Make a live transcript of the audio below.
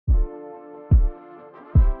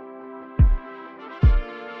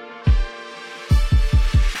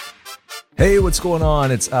Hey, what's going on?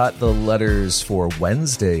 It's At the Letters for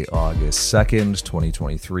Wednesday, August 2nd,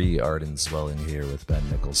 2023. Arden Zwelling here with Ben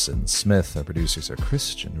Nicholson-Smith. Our producers are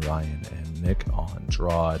Christian, Ryan, and Nick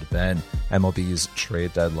Andrade. Ben, MLB's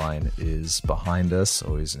trade deadline is behind us.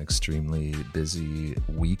 Always an extremely busy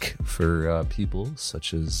week for people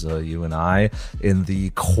such as you and I. In the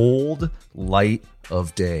cold light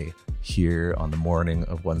of day here on the morning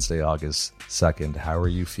of Wednesday, August 2nd, how are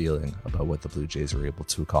you feeling about what the Blue Jays were able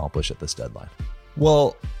to accomplish at this deadline?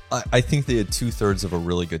 Well, I think they had 2/3 of a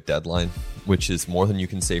really good deadline, which is more than you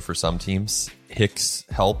can say for some teams. Hicks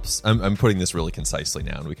helps. I'm putting this really concisely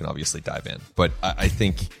now, and we can obviously dive in. But I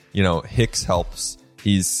think, Hicks helps.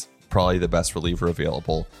 He's probably the best reliever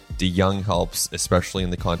available. DeYoung helps, especially in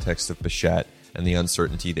the context of Bichette and the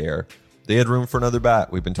uncertainty there. They had room for another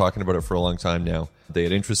bat. We've been talking about it for a long time now. They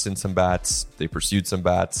had interest in some bats. They pursued some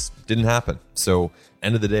bats. Didn't happen. So,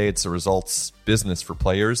 end of the day, it's a results business for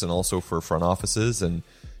players and also for front offices, and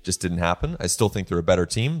just didn't happen. I still think they're a better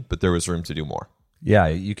team, but there was room to do more. Yeah,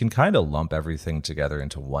 you can kind of lump everything together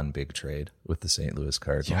into one big trade with the St. Louis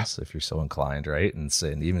Cardinals, if you're so inclined, right? And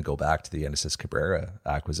even go back to the Genesis Cabrera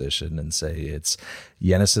acquisition and say it's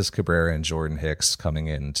Genesis Cabrera and Jordan Hicks coming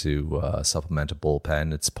in to supplement a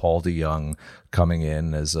bullpen. It's Paul DeYoung coming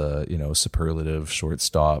in as a superlative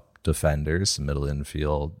shortstop defender, some middle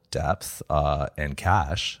infield depth, and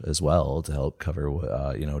cash as well to help cover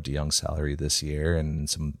DeYoung's salary this year and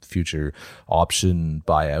some future option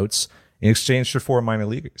buyouts in exchange for 4 minor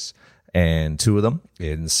leaguers. And 2 of them,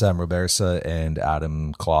 in Sam Robersa and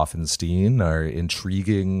Adam Kloffenstein, are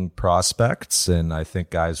intriguing prospects, and I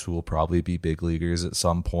think guys who will probably be big leaguers at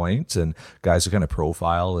some point, and guys who kind of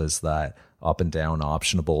profile as that up and down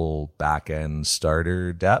optionable back end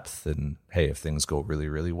starter depth. And hey, if things go really,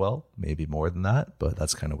 really well, maybe more than that, but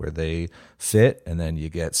that's kind of where they fit. And then you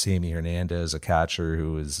get Sammy Hernandez, a catcher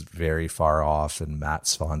who is very far off, and Matt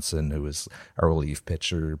Swanson, who is a relief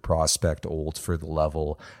pitcher prospect, old for the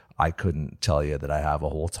level. I couldn't tell you that I have a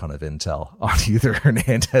whole ton of intel on either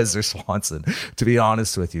Hernandez or Swanson, to be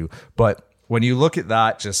honest with you. But when you look at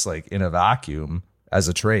that just like in a vacuum as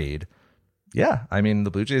a trade, yeah, I mean,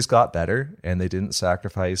 the Blue Jays got better and they didn't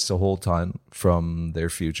sacrifice a whole ton from their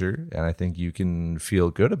future. And I think you can feel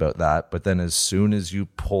good about that. But then as soon as you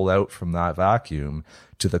pull out from that vacuum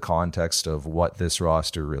to the context of what this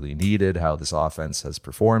roster really needed, how this offense has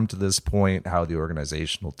performed to this point, how the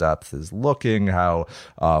organizational depth is looking, how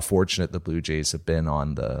fortunate the Blue Jays have been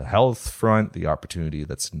on the health front, the opportunity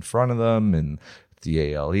that's in front of them, and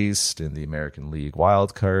the AL East and the American League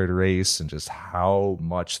wildcard race, and just how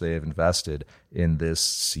much they have invested in this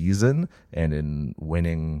season and in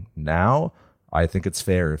winning now, I think it's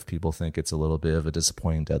fair if people think it's a little bit of a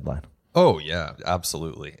disappointing deadline. Oh, yeah,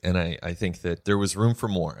 absolutely. And I think that there was room for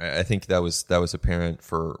more. I think that was apparent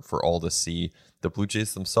for all to see. The Blue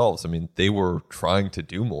Jays themselves, I mean, they were trying to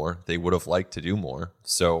do more. They would have liked to do more.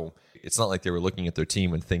 So it's not like they were looking at their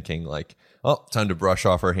team and thinking like, oh, time to brush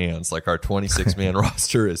off our hands. Like, our 26-man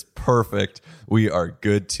roster is perfect. We are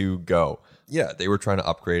good to go. Yeah, they were trying to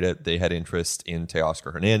upgrade it. They had interest in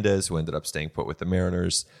Teoscar Hernandez, who ended up staying put with the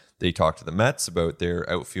Mariners. They talked to the Mets about their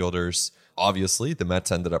outfielders. Obviously, the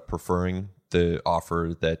Mets ended up preferring the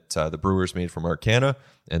offer that the Brewers made for Mark Canha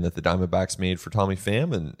and that the Diamondbacks made for Tommy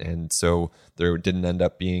Pham. And so there didn't end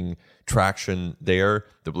up being traction there.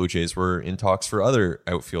 The Blue Jays were in talks for other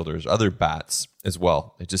outfielders, other bats as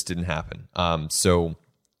well. It just didn't happen. So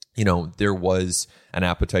there was an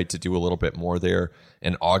appetite to do a little bit more there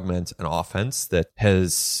and augment an offense that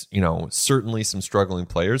has, certainly some struggling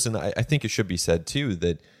players. And I think it should be said, too,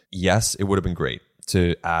 that, yes, it would have been great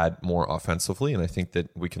to add more offensively. And I think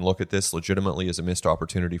that we can look at this legitimately as a missed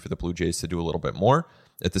opportunity for the Blue Jays to do a little bit more.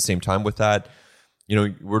 At the same time with that,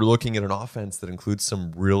 we're looking at an offense that includes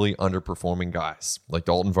some really underperforming guys like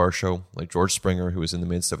Dalton Varsho, like George Springer, who is in the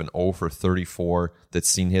midst of an 0 for 34 that's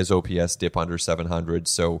seen his OPS dip under 700.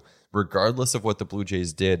 So regardless of what the Blue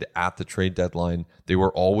Jays did at the trade deadline, they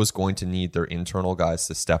were always going to need their internal guys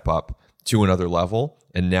to step up to another level.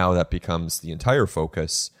 And now that becomes the entire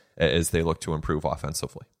focus as they look to improve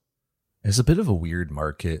offensively. It's a bit of a weird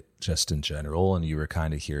market just in general, and you were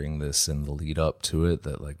kind of hearing this in the lead up to it,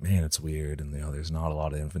 that like, man, it's weird, and there's not a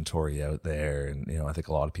lot of inventory out there, and I think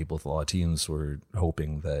a lot of people with a lot of teams were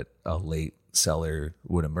hoping that a late seller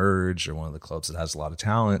would emerge, or one of the clubs that has a lot of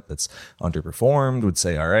talent that's underperformed would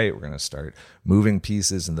say, all right, we're going to start moving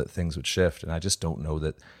pieces, and that things would shift. And I just don't know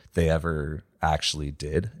that they ever actually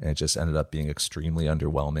did. And it just ended up being extremely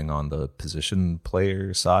underwhelming on the position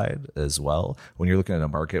player side as well. When you're looking at a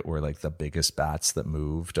market where like the biggest bats that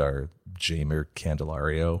moved are Jamer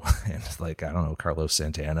Candelario and like, I don't know, Carlos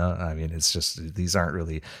Santana. I mean, it's just, these aren't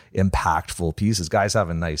really impactful pieces. Guys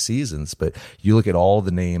having nice seasons, but you look at all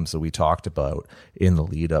the names that we talked about in the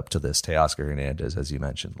lead up to this, Teoscar Hernandez, as you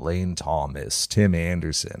mentioned, Lane Thomas, Tim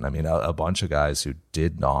Anderson. I mean, a bunch of guys who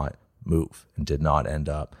did not move and did not end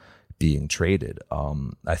up being traded.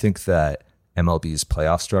 I think that MLB's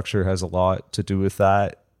playoff structure has a lot to do with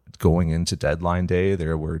that. Going into deadline day,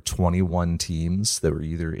 there were 21 teams that were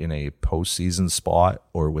either in a postseason spot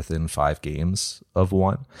or within 5 games of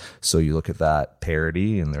one. So you look at that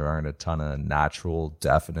parity, and there aren't a ton of natural,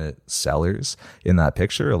 definite sellers in that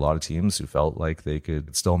picture. A lot of teams who felt like they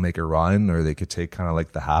could still make a run, or they could take kind of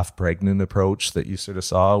like the half pregnant approach that you sort of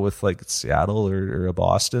saw with like Seattle or a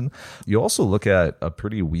Boston. You also look at a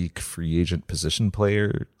pretty weak free agent position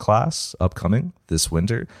player class upcoming this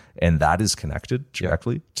winter, and that is connected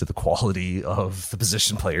directly to the quality of the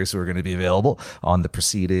position players who are going to be available on the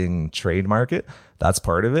preceding trade market. That's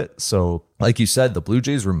part of it. So like you said, the Blue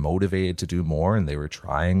Jays were motivated to do more, and they were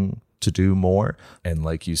trying to do more. And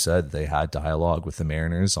like you said, they had dialogue with the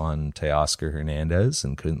Mariners on Teoscar Hernandez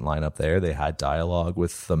and couldn't line up there. They had dialogue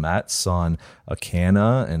with the Mets on a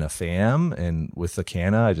Canna and a Pham. And with the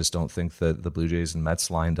Canna, I just don't think that the Blue Jays and Mets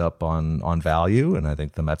lined up on value. And I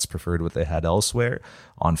think the Mets preferred what they had elsewhere.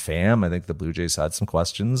 On Pham, I think the Blue Jays had some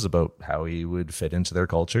questions about how he would fit into their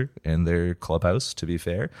culture and their clubhouse, to be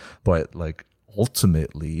fair. But like,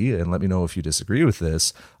 ultimately, and let me know if you disagree with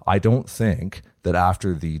this, I don't think that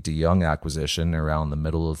after the DeYoung acquisition around the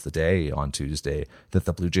middle of the day on Tuesday, that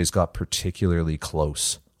the Blue Jays got particularly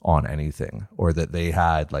close on anything, or that they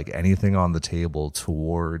had like anything on the table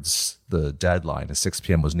towards the deadline as 6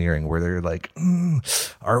 p.m. was nearing, where they're like,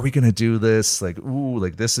 are we going to do this? Like, ooh,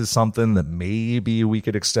 like this is something that maybe we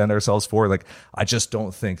could extend ourselves for. Like, I just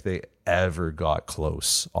don't think they ever got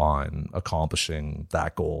close on accomplishing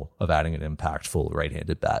that goal of adding an impactful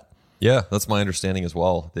right-handed bat. Yeah, that's my understanding as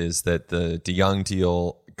well, is that the DeYoung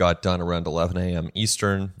deal got done around 11 a.m.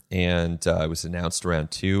 Eastern, and it was announced around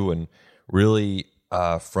 2, and really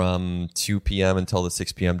from 2 p.m. until the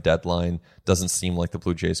 6 p.m. deadline, doesn't seem like the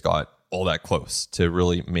Blue Jays got all that close to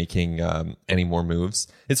really making any more moves.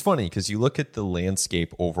 It's funny because you look at the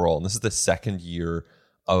landscape overall, and this is the second year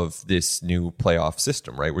of this new playoff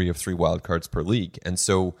system, right, where you have 3 wild cards per league. And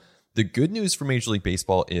so the good news for Major League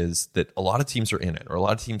Baseball is that a lot of teams are in it, or a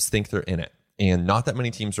lot of teams think they're in it, and not that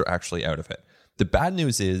many teams are actually out of it. The bad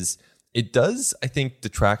news is it does, I think,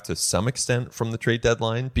 detract to some extent from the trade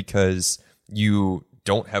deadline, because you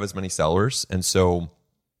don't have as many sellers. And so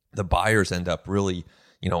the buyers end up really,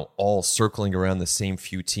 all circling around the same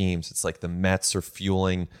few teams. It's like the Mets are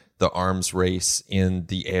fueling the arms race in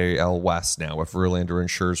the AL West now, if Verlander and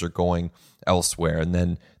Scherzer going elsewhere. And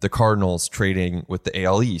then the Cardinals trading with the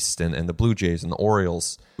AL East, and the Blue Jays and the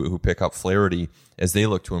Orioles who pick up Flaherty as they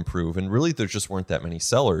look to improve. And really, there just weren't that many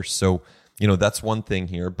sellers. So, that's one thing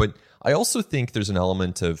here. But I also think there's an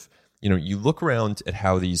element of, you look around at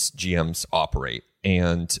how these GMs operate,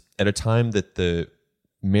 and at a time that the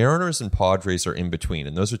Mariners and Padres are in between,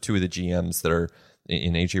 and those are 2 of the GMs that are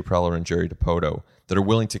in AJ Preller and Jerry Dipoto, that are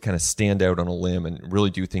willing to kind of stand out on a limb and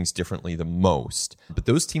really do things differently the most. But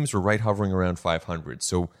those teams were right hovering around 500,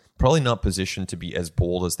 so probably not positioned to be as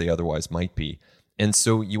bold as they otherwise might be. And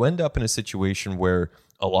so you end up in a situation where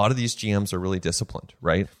a lot of these GMs are really disciplined,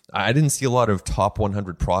 right? I didn't see a lot of top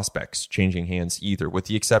 100 prospects changing hands either, with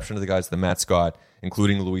the exception of the guys the Mets got,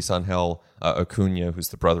 including Luis Angel Acuna, who's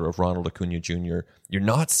the brother of Ronald Acuna Jr. You're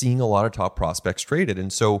not seeing a lot of top prospects traded.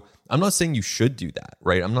 And so I'm not saying you should do that,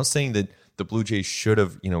 right? I'm not saying that the Blue Jays should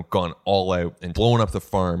have, gone all out and blown up the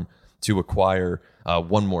farm to acquire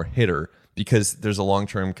one more hitter, because there's a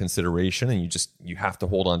long-term consideration, and you have to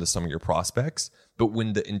hold on to some of your prospects. But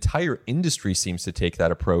when the entire industry seems to take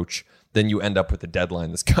that approach, then you end up with a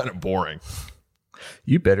deadline that's kind of boring.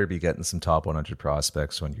 You better be getting some top 100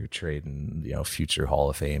 prospects when you're trading, future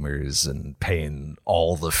Hall of Famers and paying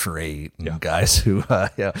all the freight and guys who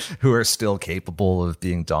are still capable of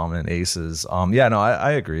being dominant aces.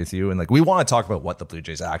 I agree with you. And like, we want to talk about what the Blue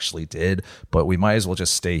Jays actually did, but we might as well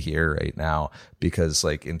just stay here right now, because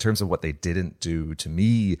like, in terms of what they didn't do, to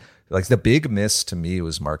me, like the big miss to me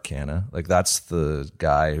was Mark Canha. Like, that's the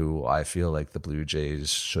guy who I feel like the Blue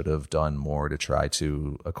Jays should have done more to try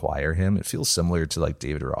to acquire him. It feels similar to like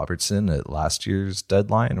David Robertson at last year's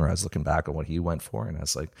deadline, where I was looking back on what he went for, and I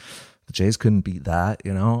was like, The Jays couldn't beat that,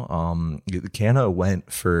 you know. Canha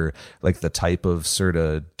went for like the type of sort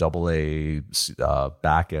of AA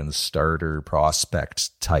back end starter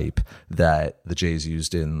prospect type that the Jays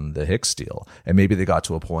used in the Hicks deal, and maybe they got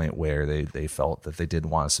to a point where they felt that they didn't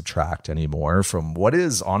want to subtract anymore from what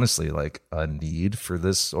is honestly like a need for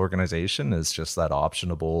this organization, is just that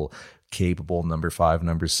optionable, capable number 5,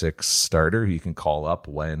 number 6 starter who you can call up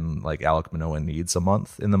when like Alek Manoah needs a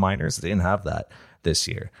month in the minors. They didn't have that this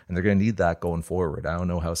year, and they're going to need that going forward. I don't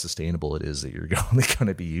know how sustainable it is that you're only going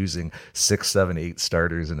to be using 6, 7, 8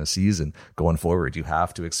 starters in a season going forward. You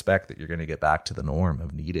have to expect that you're going to get back to the norm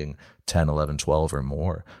of needing 10, 11, 12 or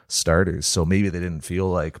more starters. So maybe they didn't feel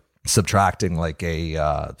like subtracting like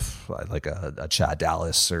a Chad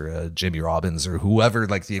Dallas or a Jimmy Robbins or whoever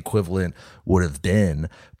like the equivalent would have been.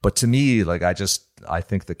 But to me, like I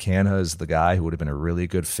think the Canha is the guy who would have been a really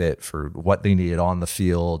good fit for what they needed on the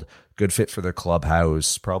field, good fit for their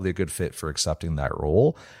clubhouse, probably a good fit for accepting that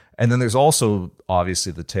role. And then there's also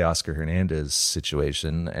obviously the Teoscar Hernandez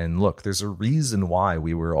situation. And look, there's a reason why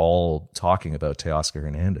we were all talking about Teoscar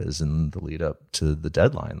Hernandez in the lead up to the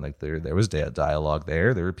deadline. Like there was dialogue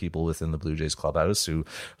there. There were people within the Blue Jays clubhouse who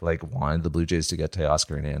like wanted the Blue Jays to get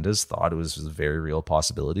Teoscar Hernandez, thought it was a very real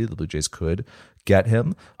possibility the Blue Jays could get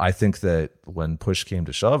him. I think that when push came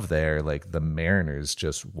to shove there, like the Mariners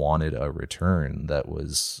just wanted a return that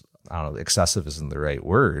was, I don't know, excessive isn't the right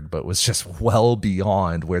word, but was just well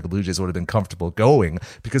beyond where the Blue Jays would have been comfortable going.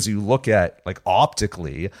 Because you look at like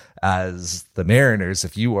optically as the Mariners,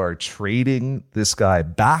 if you are trading this guy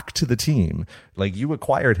back to the team, like you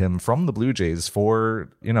acquired him from the Blue Jays for,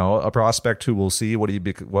 you know, a prospect who will see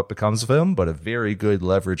what becomes of him, but a very good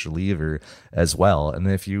leverage reliever as well. And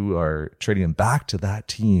if you are trading him back to that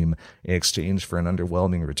team in exchange for an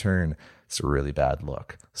underwhelming return, it's a really bad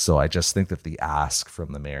look. So I just think that the ask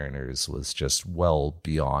from the Mariners was just well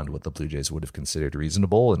beyond what the Blue Jays would have considered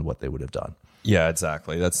reasonable and what they would have done. Yeah,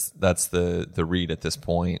 exactly. That's the read at this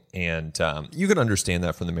point. And you can understand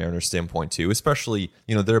that from the Mariners standpoint too, especially,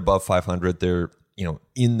 you know, they're above 500. They're, you know,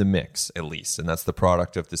 in the mix at least. And that's the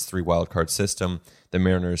product of this 3 wildcard system. The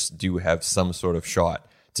Mariners do have some sort of shot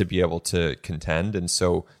to be able to contend. And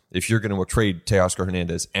so if you're going to trade Teoscar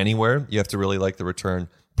Hernandez anywhere, you have to really like the return.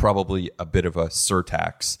 Probably a bit of a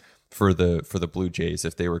surtax for the Blue Jays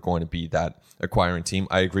if they were going to be that acquiring team.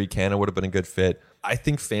 I agree, Canha would have been a good fit. I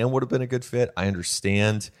think Pham would have been a good fit. I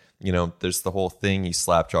understand, you know, there's the whole thing. He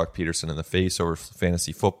slapped Jock Peterson in the face over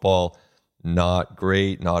fantasy football. Not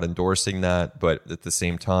great, not endorsing that. But at the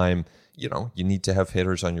same time, you know, you need to have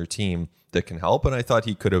hitters on your team that can help. And I thought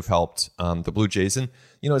he could have helped the Blue Jays. And,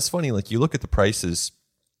 you know, it's funny, like you look at the prices,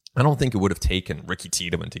 I don't think it would have taken Ricky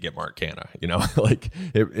Tiedemann to get Mark Canha, you know, like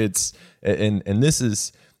it's this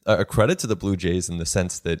is a credit to the Blue Jays in the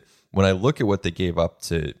sense that when I look at what they gave up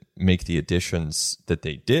to make the additions that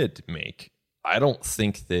they did make, I don't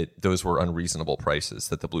think that those were unreasonable prices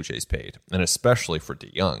that the Blue Jays paid, and especially for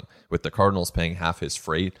DeYoung, with the Cardinals paying half his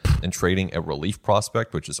freight and trading a relief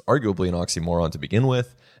prospect, which is arguably an oxymoron to begin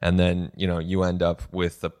with. And then, you know, you end up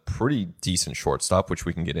with a pretty decent shortstop, which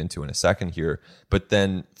we can get into in a second here. But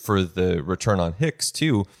then for the return on Hicks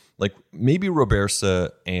too, like maybe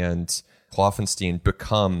Robersa and Kloffenstein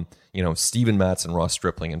become, you know, Steven Matz and Ross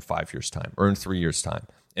Stripling in 5 years' time or in 3 years' time.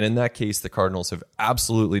 And in that case, the Cardinals have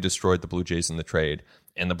absolutely destroyed the Blue Jays in the trade.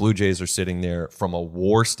 And the Blue Jays are sitting there from a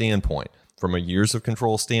WAR standpoint, from a years of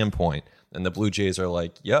control standpoint. And the Blue Jays are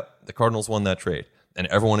like, yep, the Cardinals won that trade. And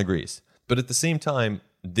everyone agrees. But at the same time,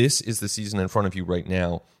 this is the season in front of you right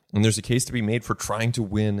now. And there's a case to be made for trying to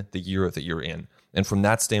win the year that you're in. And from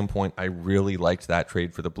that standpoint, I really liked that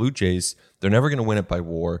trade for the Blue Jays. They're never going to win it by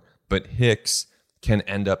WAR, but Hicks can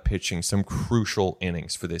end up pitching some crucial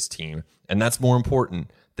innings for this team. And that's more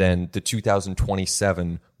important than the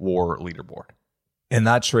 2027 WAR leaderboard. In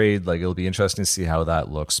that trade, like it'll be interesting to see how that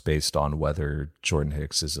looks based on whether Jordan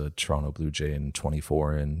Hicks is a Toronto Blue Jay in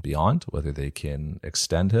 24 and beyond, whether they can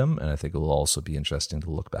extend him. And I think it will also be interesting to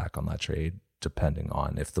look back on that trade, depending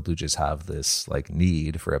on if the Blue Jays have this like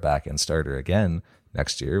need for a back end starter again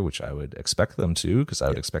next year, which I would expect them to, because I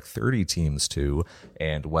would expect 30 teams to,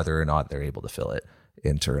 and whether or not they're able to fill it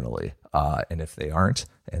internally. And if they aren't,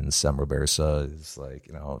 and Sam Robersa is like,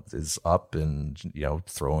 you know, is up and, you know,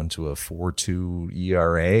 thrown to a 4.2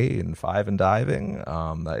 ERA and 5 and diving,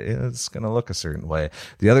 it's going to look a certain way.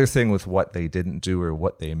 The other thing with what they didn't do or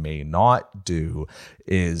what they may not do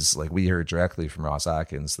is, like, we heard directly from Ross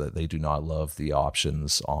Atkins that they do not love the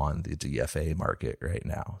options on the DFA market right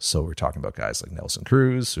now. So we're talking about guys like Nelson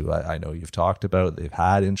Cruz, who I know you've talked about. They've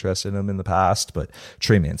had interest in him in the past, but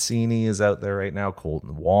Trey Mancini is out there right now,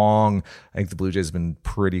 Colton Wong. I think the Blue Jays have been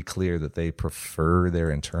pretty clear that they prefer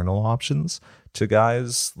their internal options to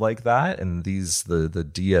guys like that. And the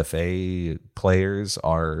DFA players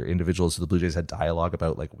are individuals who the Blue Jays had dialogue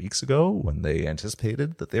about like weeks ago when they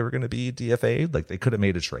anticipated that they were going to be DFA'd. Like they could have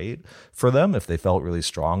made a trade for them if they felt really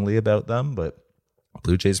strongly about them, but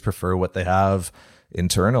Blue Jays prefer what they have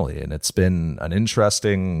internally. And it's been an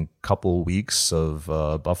interesting couple weeks of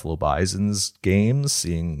Buffalo Bison's games,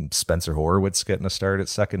 seeing Spencer Horwitz getting a start at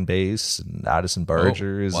second base and Addison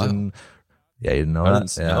Barger is in. Yeah, you didn't know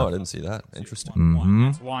that? No, I didn't see that. Interesting. Mm-hmm.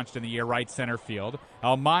 It's launched in the air, right center field.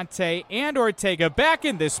 Almonte and Ortega back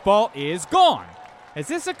in. This ball is gone. Is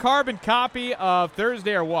this a carbon copy of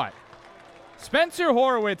Thursday or what? Spencer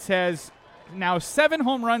Horwitz has now 7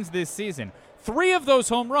 home runs this season. 3 of those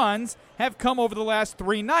home runs have come over the last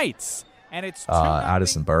 3 nights. And it's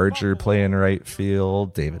Addison Barger playing right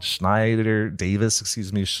field. Schneider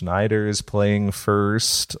is playing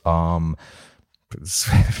first. It's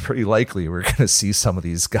pretty likely we're going to see some of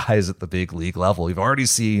these guys at the big league level. We've already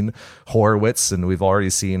seen Horwitz, and we've already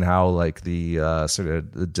seen how like the sort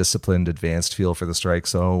of the disciplined advanced feel for the strike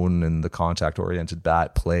zone and the contact-oriented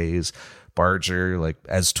bat plays. Barger, like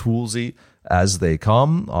as toolsy as they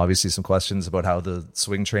come. Obviously some questions about how the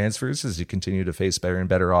swing transfers as you continue to face better and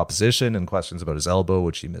better opposition, and questions about his elbow,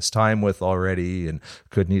 which he missed time with already and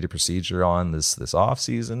could need a procedure on this off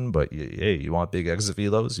season. But you want big exit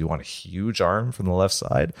velos, you want a huge arm from the left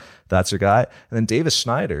side, that's your guy. And then Davis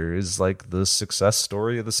Schneider is like the success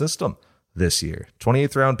story of the system this year.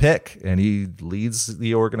 28th round pick, and he leads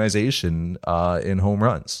the organization in home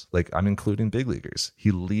runs. Like, I'm including big leaguers.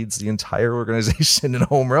 He leads the entire organization in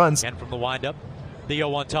home runs. And from the windup, the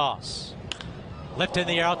 0-1 toss. Lift in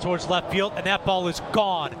the air out towards left field, and that ball is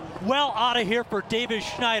gone. Well out of here for Davis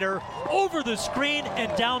Schneider, over the screen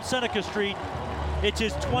and down Seneca Street. It's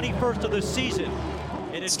his 21st of the season.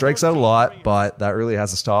 Strikes out a lot, but that really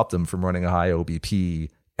hasn't stopped him from running a high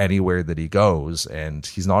OBP anywhere that he goes. And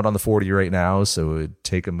he's not on the 40 right now, so it would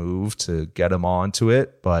take a move to get him onto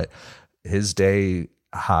it. But his day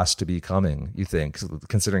has to be coming, you think,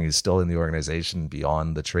 considering he's still in the organization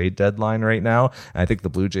beyond the trade deadline right now. And I think the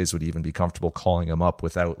Blue Jays would even be comfortable calling him up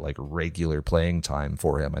without like regular playing time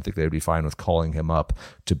for him. I think they would be fine with calling him up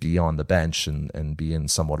to be on the bench and be in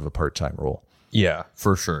somewhat of a part-time role. Yeah,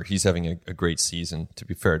 for sure. He's having a great season. To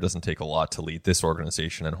be fair, it doesn't take a lot to lead this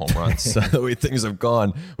organization in home runs. The way things have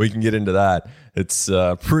gone, we can get into that. It's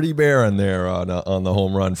pretty barren there on the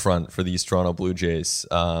home run front for these Toronto Blue Jays,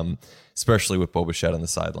 especially with Bo Bichette on the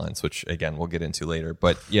sidelines, which, again, we'll get into later.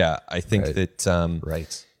 But, yeah, I think that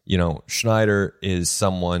you know, Schneider is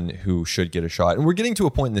someone who should get a shot. And we're getting to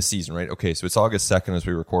a point in this season, right? Okay, so it's August 2nd as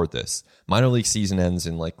we record this. Minor league season ends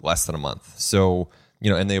in like less than a month. So, you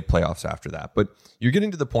know, and they have playoffs after that. But you're getting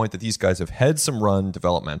to the point that these guys have had some run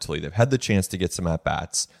developmentally. They've had the chance to get some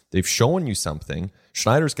at-bats. They've shown you something.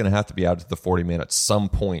 Schneider's going to have to be out at the 40-man at some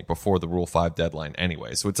point before the Rule 5 deadline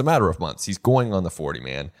anyway. So it's a matter of months. He's going on the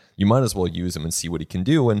 40-man. You might as well use him and see what he can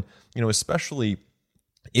do. And, you know, especially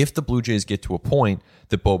if the Blue Jays get to a point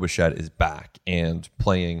that Bo Bichette is back and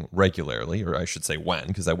playing regularly, or I should say when,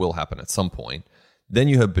 because that will happen at some point, then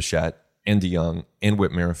you have Bichette and DeYoung and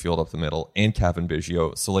Whit Merrifield up the middle and Cavan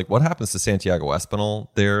Biggio. So, like, what happens to Santiago Espinal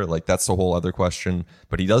there? Like, that's a whole other question.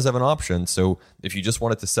 But he does have an option. So if you just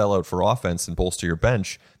wanted to sell out for offense and bolster your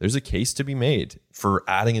bench, there's a case to be made for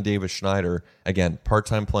adding a Davis Schneider. Again,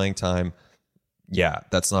 part-time playing time. Yeah,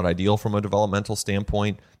 that's not ideal from a developmental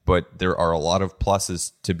standpoint, but there are a lot of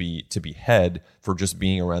pluses to be had for just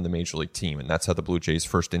being around the major league team. And that's how the Blue Jays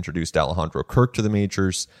first introduced Alejandro Kirk to the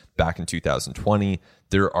majors back in 2020.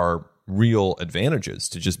 There are real advantages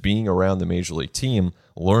to just being around the major league team,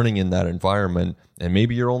 learning in that environment, and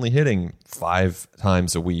maybe you're only hitting 5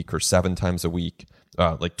 times a week or 7 times a week,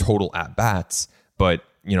 like total at bats, but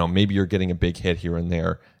you know, maybe you're getting a big hit here and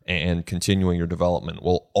there, and continuing your development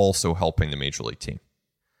while also helping the major league team.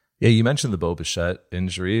 Yeah, you mentioned the Bo Bichette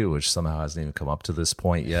injury, which somehow hasn't even come up to this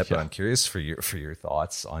point yet. But I'm curious for your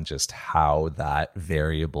thoughts on just how that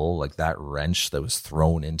variable, like that wrench that was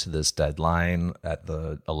thrown into this deadline at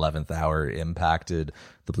the 11th hour, impacted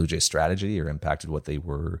the Blue Jays strategy or impacted what they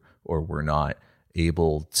were or were not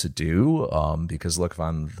able to do. Because look, if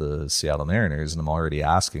I'm the Seattle Mariners and I'm already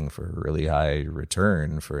asking for a really high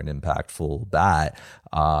return for an impactful bat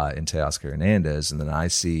in Teoscar Hernandez, and then I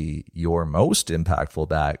see your most impactful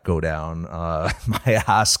bat go down, my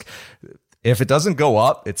ask, if it doesn't go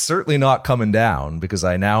up, it's certainly not coming down, because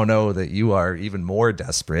I now know that you are even more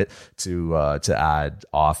desperate to add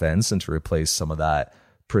offense and to replace some of that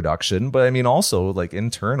production. But I mean, also like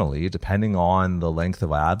internally, depending on the length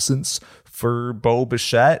of absence for Bo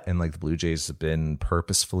Bichette, and like the Blue Jays have been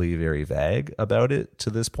purposefully very vague about it to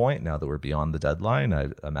this point. Now that we're beyond the deadline, I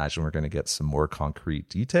imagine we're going to get some more concrete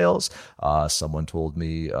details. Someone told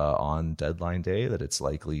me on deadline day that it's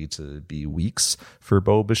likely to be weeks for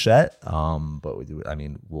Bo Bichette. But I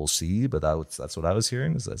mean, we'll see. But that's what I was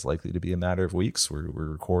hearing, is that's likely to be a matter of weeks. We're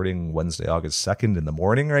recording Wednesday, August 2nd in the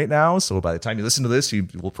morning right now. So by the time you listen to this, you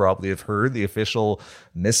will probably have heard the official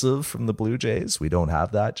missive from the Blue Jays. We don't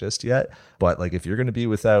have that just yet. But like, if you're going to be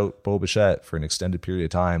without Bo Bichette for an extended period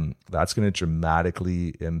of time, that's going to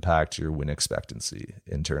dramatically impact your win expectancy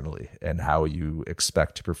internally and how you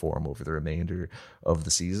expect to perform over the remainder of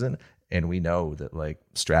the season. And we know that like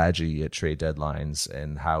strategy at trade deadlines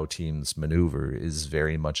and how teams maneuver is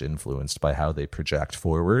very much influenced by how they project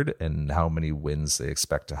forward and how many wins they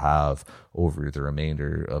expect to have over the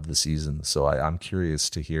remainder of the season. So I'm curious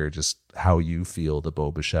to hear just how you feel the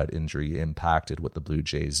Bo Bichette injury impacted what the Blue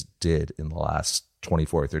Jays did in the last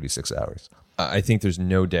 24 or 36 hours. I think there's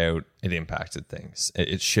no doubt it impacted things.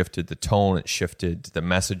 It shifted the tone. It shifted the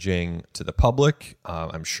messaging to the public.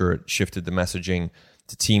 I'm sure it shifted the messaging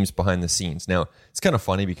to teams behind the scenes. Now, it's kind of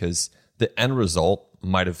funny because the end result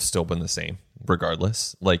might have still been the same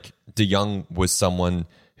regardless. Like, DeYoung was someone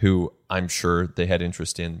who I'm sure they had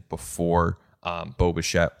interest in before Bo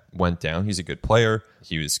Bichette went down. He's a good player.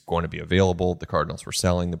 He was going to be available. The Cardinals were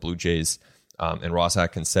selling. The Blue Jays, and Ross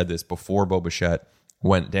Atkins said this before Bo Bichette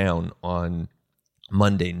went down on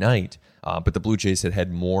Monday night, but the Blue Jays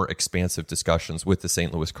had more expansive discussions with the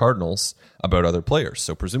St. Louis Cardinals about other players.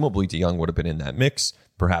 So presumably DeYoung would have been in that mix,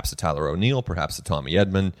 perhaps a Tyler O'Neill, perhaps a Tommy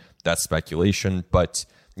Edman. That's speculation. But,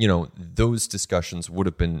 you know, those discussions would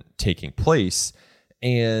have been taking place,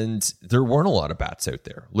 and there weren't a lot of bats out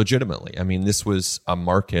there, legitimately. I mean, this was a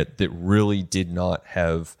market that really did not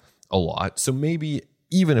have a lot. So maybe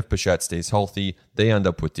even if Bichette stays healthy, they end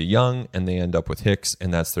up with DeYoung and they end up with Hicks,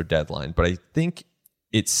 and that's their deadline. But I think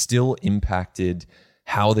it still impacted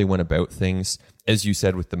how they went about things. As you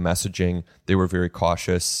said, with the messaging, they were very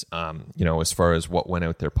cautious, as far as what went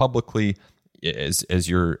out there publicly. As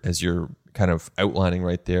you're kind of outlining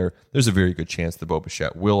right there, there's a very good chance that Bo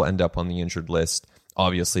Bichette will end up on the injured list.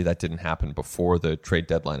 Obviously, that didn't happen before the trade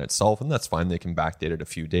deadline itself, and that's fine. They can backdate it a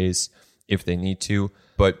few days if they need to.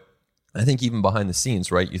 But I think even behind the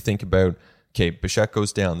scenes, right, you think about, okay, Bichette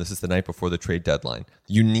goes down. This is the night before the trade deadline.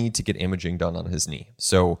 You need to get imaging done on his knee.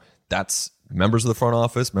 So that's members of the front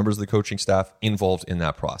office, members of the coaching staff involved in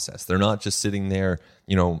that process. They're not just sitting there,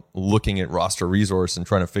 looking at roster resource and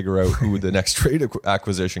trying to figure out who the next trade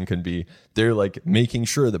acquisition can be. They're like making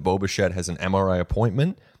sure that Bo Bichette has an MRI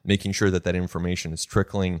appointment, making sure that that information is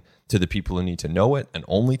trickling to the people who need to know it and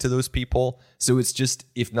only to those people. So it's just,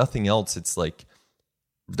 if nothing else, it's like,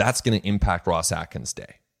 that's going to impact Ross Atkins'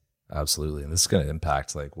 day. Absolutely. And this is going to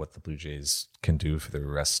impact like what the Blue Jays can do for the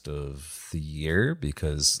rest of the year,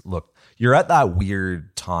 because look, you're at that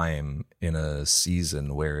weird time in a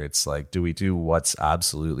season where it's like, do we do what's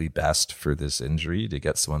absolutely best for this injury to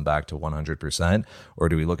get someone back to 100%? Or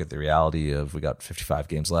do we look at the reality of, we got 55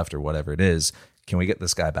 games left or whatever it is, can we get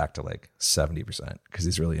this guy back to like 70% because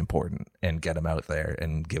he's really important, and get him out there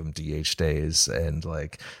and give him DH days and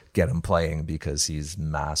like get him playing because he's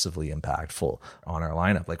massively impactful on our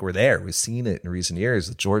lineup? Like, we're there. We've seen it in recent years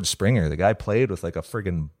with George Springer. The guy played with like a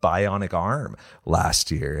friggin' bionic arm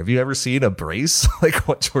last year. Have you ever seen a brace like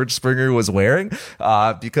what George Springer was wearing?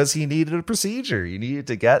 Because he needed a procedure. He needed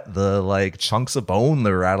to get the like chunks of bone that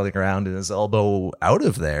were rattling around in his elbow out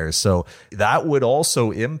of there. So that would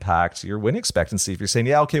also impact your win expectancy. If you're saying,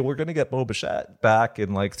 yeah, okay, we're going to get Bo Bichette back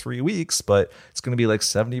in like 3 weeks, but it's going to be like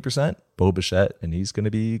 70% Bo Bichette, and he's going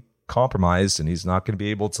to be compromised, and he's not going to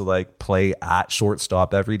be able to like play at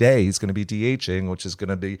shortstop every day. He's going to be DHing, which is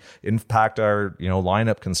going to impact our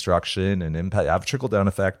lineup construction and have a trickle down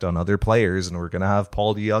effect on other players. And we're going to have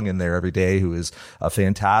Paul DeYoung in there every day, who is a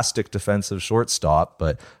fantastic defensive shortstop,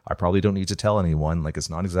 but I probably don't need to tell anyone, like, it's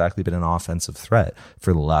not exactly been an offensive threat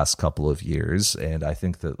for the last couple of years. And I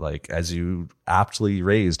think that, like, as you aptly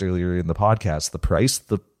raised earlier in the podcast, the price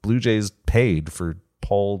the Blue Jays paid for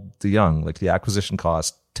Paul DeYoung, like the acquisition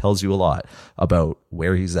cost, tells you a lot about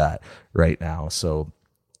where he's at right now. So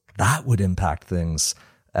that would impact things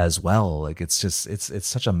as well. Like, it's just, it's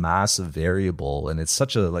such a massive variable, and it's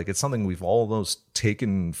such a, like, it's something we've almost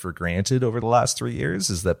taken for granted over the last 3 years,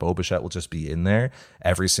 is that Bo Bichette will just be in there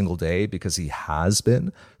every single day, because he has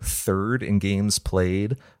been third in games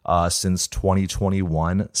played since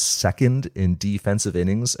 2021, second in defensive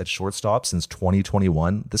innings at shortstop since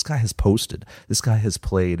 2021. This guy has posted. This guy has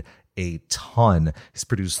played a ton. He's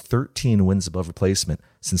produced 13 wins above replacement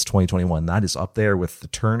since 2021. That is up there with the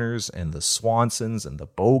Turners and the Swansons and the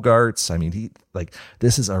Bogarts. I mean,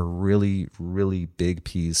 this is a really, really big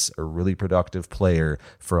piece, a really productive player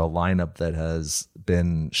for a lineup that has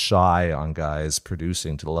been shy on guys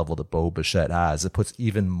producing to the level that Bo Bichette has. It puts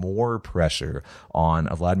even more pressure on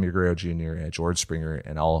Vladimir Guerrero Jr. and George Springer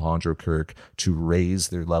and Alejandro Kirk to raise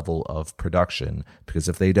their level of production, because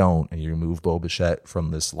if they don't and you remove Bo Bichette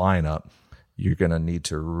from this lineup, you're going to need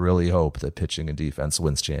to really hope that pitching and defense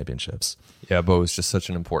wins championships. Yeah, Bo is just such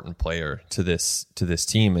an important player to this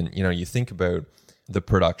team. And, you think about the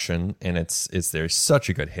production, and it's there's such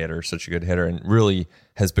a good hitter, and really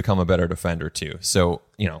has become a better defender too. So,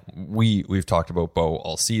 we've talked about Bo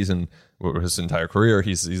all season, his entire career.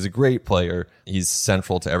 He's a great player. He's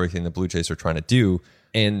central to everything the Blue Jays are trying to do.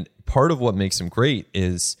 And part of what makes him great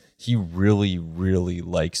is he really, really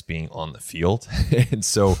likes being on the field. And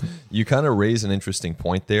so you kind of raise an interesting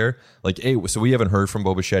point there. So we haven't heard from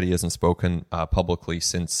Bo Bichette. He hasn't spoken publicly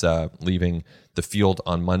since leaving the field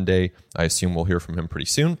on Monday. I assume we'll hear from him pretty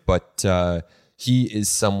soon. But he is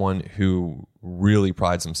someone who really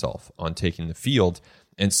prides himself on taking the field.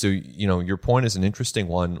 And so, your point is an interesting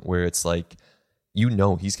one where it's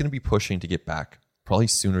he's going to be pushing to get back probably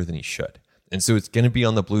sooner than he should. And so it's going to be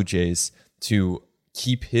on the Blue Jays to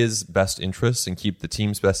keep his best interests and keep the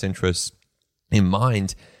team's best interests in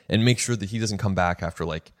mind and make sure that he doesn't come back after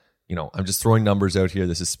I'm just throwing numbers out here.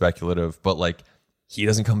 This is speculative, but he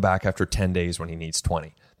doesn't come back after 10 days when he needs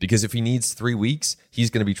 20. Because if he needs 3 weeks, he's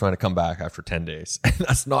going to be trying to come back after 10 days. And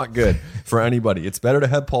that's not good for anybody. It's better to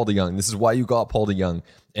have Paul DeJong. This is why you got Paul DeJong.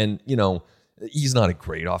 And, he's not a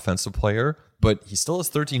great offensive player, but he still has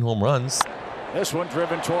 13 home runs. This one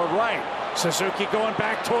driven toward right. Suzuki going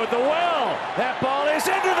back toward the well. That ball is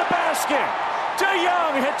into the basket.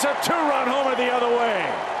 DeJong hits a 2-run homer the other way.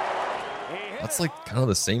 That's kind of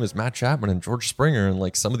the same as Matt Chapman and George Springer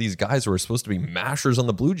and some of these guys who are supposed to be mashers on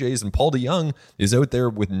the Blue Jays, and Paul DeJong is out there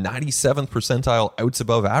with 97th percentile outs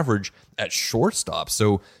above average at shortstop.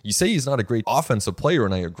 So you say he's not a great offensive player,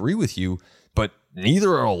 and I agree with you, but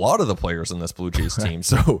neither are a lot of the players in this Blue Jays team.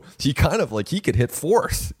 So he kind of he could hit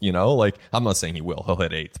fourth, I'm not saying he will, he'll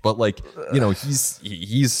hit eighth, but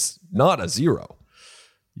he's not a zero.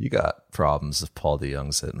 You got problems if Paul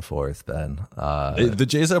DeJong's hitting fourth, Ben. The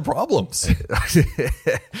Jays have problems.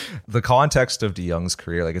 The context of DeJong's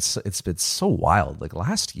career, it's been so wild.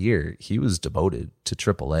 Last year, he was demoted to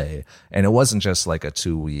AAA, and it wasn't just a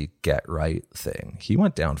 2-week get right thing. He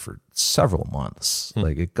went down for several months.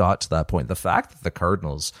 It got to that point. The fact that the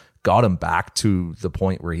Cardinals got him back to the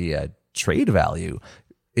point where he had trade value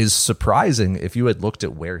is surprising if you had looked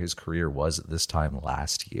at where his career was at this time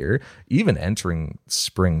last year. Even entering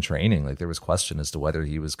spring training, there was question as to whether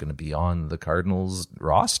he was going to be on the Cardinals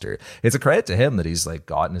roster. It's a credit to him that he's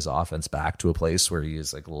gotten his offense back to a place where he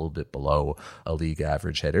is a little bit below a league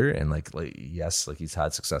average hitter. And yes, he's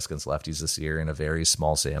had success against lefties this year in a very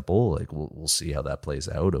small sample. We'll see how that plays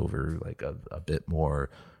out over a bit more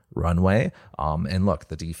runway. And look,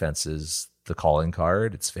 the defense is the calling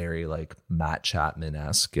card. It's very Matt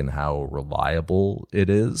Chapman-esque in how reliable it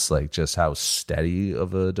is, just how steady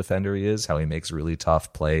of a defender he is, how he makes really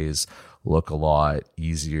tough plays look a lot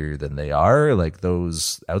easier than they are.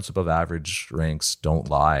 Those outs above average ranks don't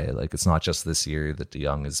lie. It's not just this year that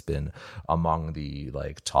DeJong has been among the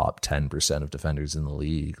top 10% of defenders in the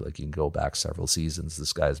league. You can go back several seasons.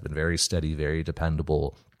 This guy's been very steady, very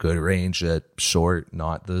dependable, good range at short,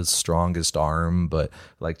 not the strongest arm, but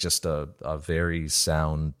just a very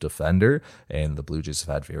sound defender. And the Blue Jays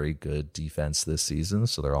have had very good defense this season,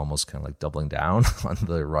 so they're almost kind of doubling down on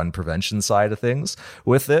the run prevention side of things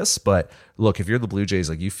with this. But look, if you're the Blue Jays,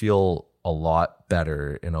 you feel a lot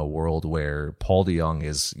better in a world where Paul DeJong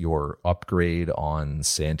is your upgrade on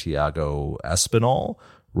Santiago Espinal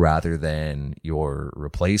rather than your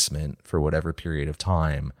replacement for whatever period of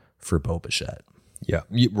time for Bo Bichette. Yeah,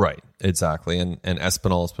 right. Exactly. And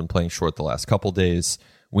Espinal has been playing short the last couple days.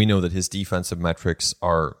 We know that his defensive metrics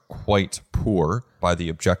are quite poor by the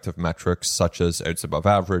objective metrics, such as outs above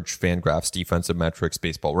average, Fangraphs defensive metrics,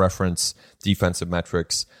 Baseball Reference defensive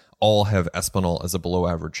metrics, all have Espinal as a below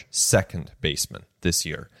average second baseman this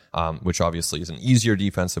year, which obviously is an easier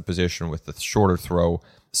defensive position with the shorter throw.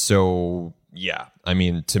 So, yeah,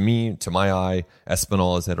 to my eye,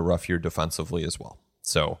 Espinal has had a rough year defensively as well.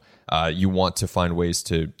 So you want to find ways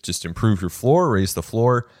to just improve your floor, raise the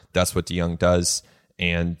floor. That's what DeJong does.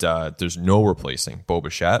 And there's no replacing Bo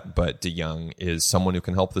Bichette, but DeJong is someone who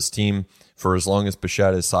can help this team for as long as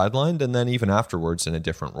Bichette is sidelined, and then even afterwards in a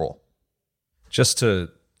different role. Just to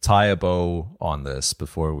tie a bow on this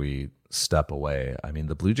before we step away,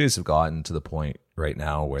 the Blue Jays have gotten to the point right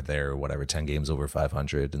now where they're 10 games over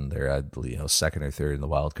 500 and they're at second or third in the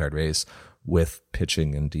wild card race with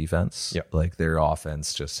pitching and defense. Yep. Like their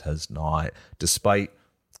offense just has not, despite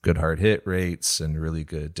good hard hit rates and really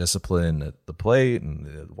good discipline at the plate, and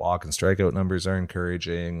the walk and strikeout numbers are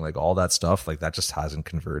encouraging, like all that stuff, like that just hasn't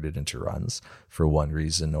converted into runs for one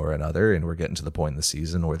reason or another. And we're getting to the point in the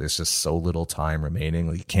season where there's just so little time remaining.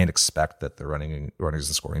 Like you can't expect that the runners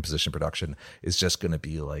in scoring position production is just going to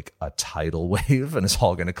be like a tidal wave and it's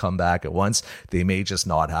all going to come back at once. They may just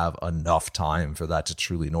not have enough time for that to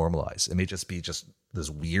truly normalize. It may just be this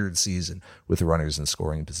weird season with runners in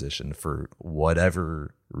scoring position for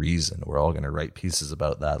whatever reason. We're all going to write pieces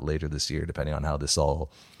about that later this year, depending on how this all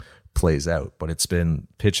plays out. But it's been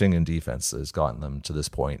pitching and defense that has gotten them to this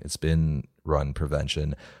point. It's been run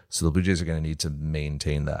prevention. So the Blue Jays are going to need to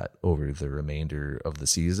maintain that over the remainder of the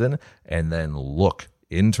season, and then look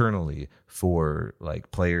internally for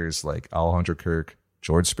like players like Alejandro Kirk,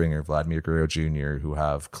 George Springer, Vladimir Guerrero Jr., who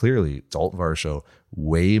have clearly, Dalton Varsho,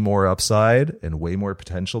 way more upside and way more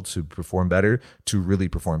potential to perform better, to really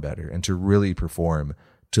perform better, and to really perform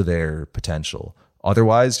to their potential.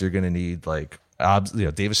 Otherwise, you're going to need like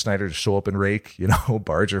Davis Schneider to show up and rake,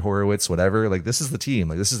 Barger, Horowitz, whatever. Like this is the team,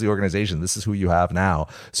 like this is the organization, this is who you have now.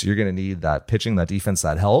 So you're going to need that pitching, that defense,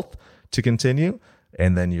 that health to continue.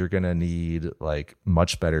 And then you're going to need like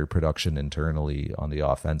much better production internally on the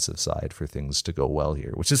offensive side for things to go well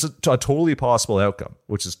here, which is a totally possible outcome,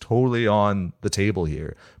 which is totally on the table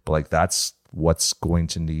here. But like that's what's going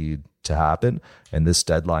to need to happen. And this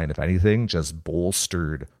deadline, if anything, just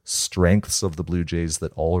bolstered strengths of the Blue Jays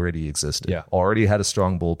that already existed. Yeah. Already had a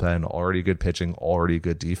strong bullpen, already good pitching, already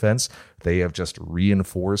good defense. They have just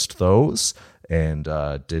reinforced those and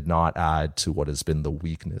did not add to what has been the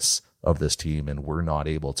weakness of this team, and we're not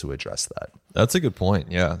able to address that. That's a good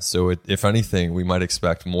point. Yeah. So if anything, we might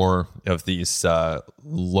expect more of these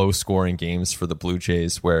low scoring games for the Blue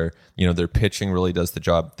Jays where, their pitching really does the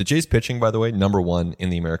job. The Jays pitching, by the way, number 1 in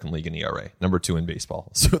the American League in ERA, number 2 in baseball.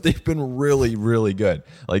 So they've been really, really good.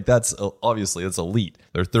 Like that's obviously it's elite.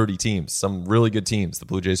 There are 30 teams, some really good teams. The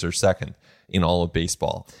Blue Jays are second in all of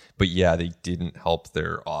baseball. But yeah, they didn't help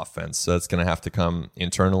their offense. So that's going to have to come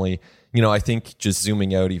internally. I think just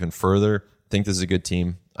zooming out even further, I think this is a good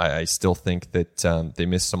team. I still think that they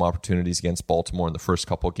missed some opportunities against Baltimore in the first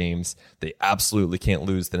couple of games. They absolutely can't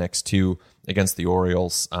lose the next 2 against the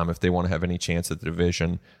Orioles if they want to have any chance at the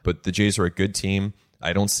division. But the Jays are a good team.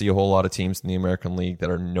 I don't see a whole lot of teams in the American League that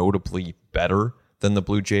are notably better than the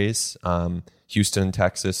Blue Jays. Houston,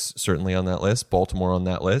 Texas, certainly on that list. Baltimore on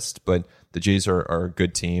that list. But the Jays are a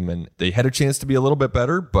good team, and they had a chance to be a little bit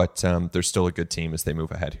better, but they're still a good team as they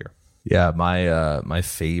move ahead here. Yeah, my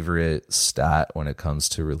favorite stat when it comes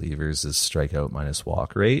to relievers is strikeout minus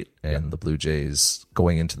walk rate. And the Blue Jays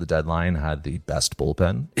going into the deadline had the best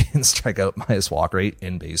bullpen in strikeout minus walk rate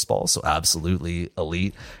in baseball. So absolutely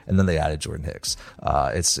elite. And then they added Jordan Hicks.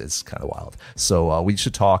 It's kind of wild. So we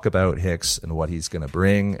should talk about Hicks and what he's going to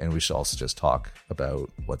bring. And we should also just talk about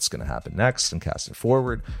what's going to happen next and cast it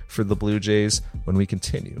forward for the Blue Jays when we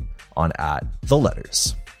continue on At the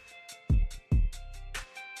Letters.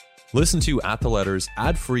 Listen to At the Letters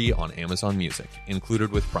ad-free on Amazon Music, included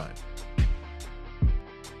with Prime.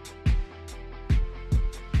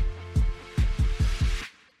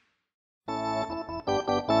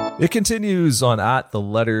 It continues on At the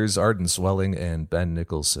Letters, Arden Swelling and Ben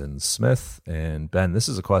Nicholson Smith. And Ben, this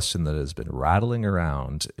is a question that has been rattling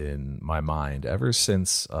around in my mind ever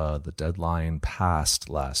since the deadline passed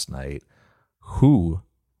last night. Who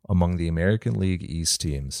among the American League East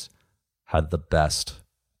teams had the best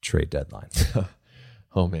trade deadline?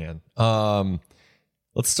 Oh man.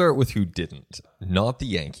 Let's start with who didn't. Not the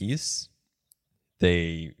Yankees.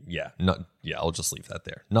 I'll just leave that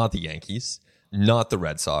there. Not the Yankees, not the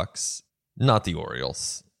Red Sox, not the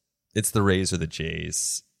Orioles. It's the Rays or the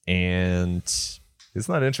Jays. And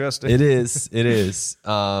isn't that interesting? It is.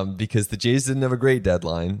 Because the Jays didn't have a great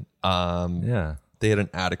deadline. They had an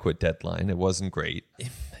adequate deadline. It wasn't great.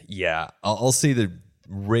 Yeah, I'll say the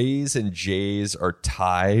Rays and Jays are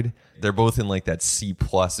tied. They're both in like that C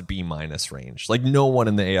plus B minus range. Like no one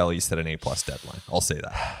in the AL East had an A plus deadline. I'll say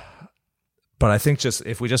that. But I think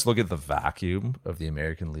if we just look at the vacuum of the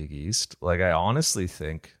American League East, like I honestly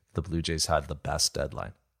think the Blue Jays had the best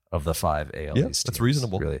deadline of the 5 AL East teams. That's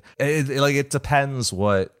reasonable. Really, it depends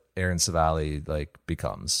what Aaron Savali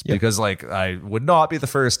becomes, because I would not be the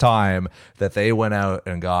first time that they went out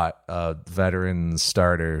and got a veteran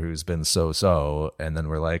starter who's been so, and then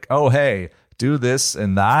we're like, oh hey, do this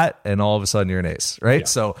and that, and all of a sudden you're an ace, right? Yeah.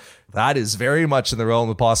 So that is very much in the realm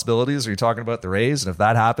of possibilities. You're talking about the Rays, and if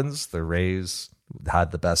that happens, the Rays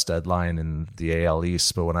had the best deadline in the AL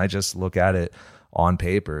East. But when I just look at it on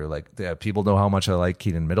paper, like, people know how much I like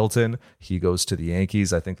Keenan Middleton. He goes to the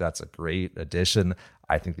Yankees. I think that's a great addition.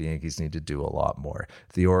 I think the Yankees need to do a lot more.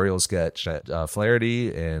 The Orioles get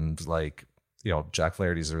Flaherty, and like, Jack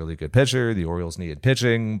Flaherty's a really good pitcher. The Orioles needed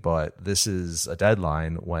pitching, but this is a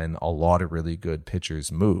deadline when a lot of really good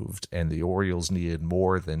pitchers moved, and the Orioles needed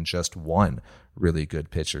more than just one really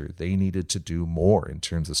good pitcher. They needed to do more in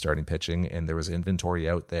terms of starting pitching, and there was inventory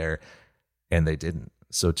out there, and they didn't.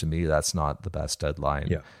 So to me, that's not the best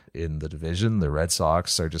deadline in the division. The Red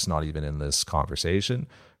Sox are just not even in this conversation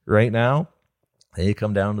right now. They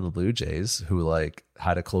come down to the Blue Jays, who like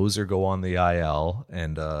had a closer go on the IL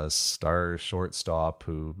and a star shortstop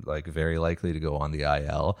who like very likely to go on the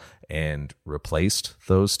IL, and replaced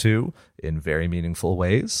those two in very meaningful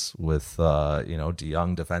ways with,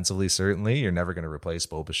 DeYoung defensively. Certainly, you're never going to replace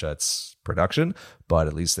Bo Bichette's production, but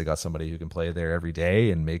at least they got somebody who can play there every day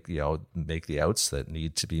and make the outs that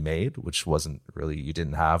need to be made, which wasn't really, you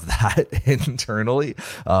didn't have that internally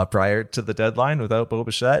prior to the deadline without Bo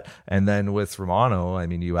Bichette. And then with Romano, I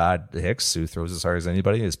mean, you add Hicks, who throws as hard as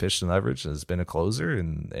anybody, has pitched and leverage, has been a closer,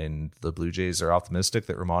 and the Blue Jays are optimistic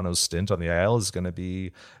that Romano's stint on the IL is going to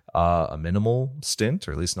be a minimal stint,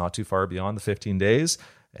 or at least not too far beyond the 15 days.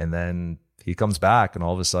 And then he comes back, and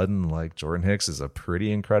all of a sudden, like, Jordan Hicks is a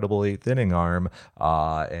pretty incredible 8th inning arm.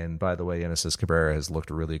 And by the way, Genesis Cabrera has looked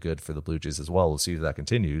really good for the Blue Jays as well. We'll see if that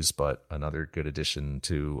continues, but another good addition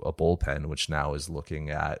to a bullpen, which now is looking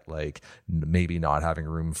at like maybe not having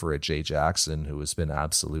room for a Jay Jackson, who has been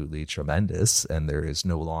absolutely tremendous. And there is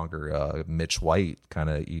no longer Mitch White kind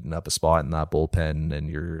of eating up a spot in that bullpen, and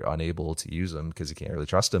you're unable to use him because you can't really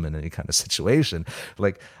trust him in any kind of situation.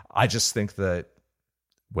 Like, I just think that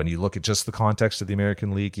when you look at just the context of the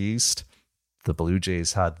American League East, the Blue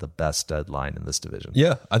Jays had the best deadline in this division.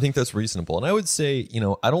 Yeah, I think that's reasonable. And I would say,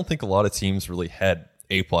 I don't think a lot of teams really had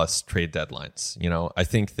A-plus trade deadlines. I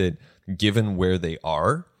think that given where they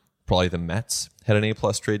are, probably the Mets had an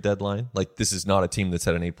A-plus trade deadline. Like, this is not a team that's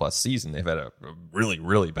had an A-plus season. They've had a really,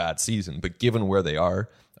 really bad season. But given where they are,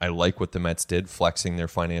 I like what the Mets did, flexing their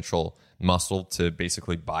financial muscle to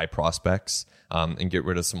basically buy prospects and get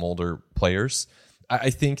rid of some older players. I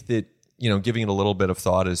think that, giving it a little bit of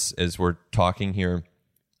thought as we're talking here,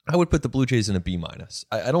 I would put the Blue Jays in a B-.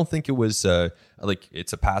 I don't think it was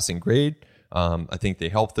it's a passing grade. I think they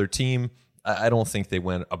helped their team. I don't think they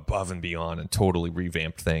went above and beyond and totally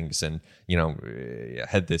revamped things and,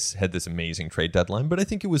 had this amazing trade deadline. But I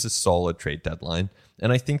think it was a solid trade deadline.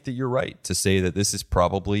 And I think that you're right to say that this is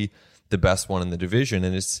probably the best one in the division.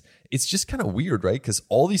 And it's just kind of weird, right? Because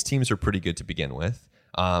all these teams are pretty good to begin with.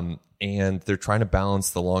 And they're trying to balance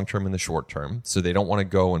the long term and the short term. So they don't want to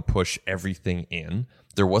go and push everything in.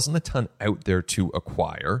 There wasn't a ton out there to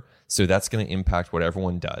acquire. So that's going to impact what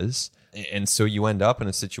everyone does. And so you end up in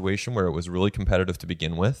a situation where it was really competitive to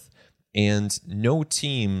begin with. And no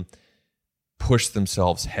team pushed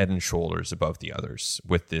themselves head and shoulders above the others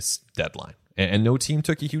with this deadline. And no team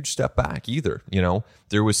took a huge step back either.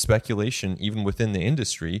 There was speculation even within the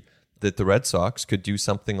industry that the Red Sox could do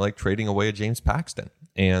something like trading away a James Paxton.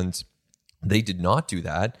 And they did not do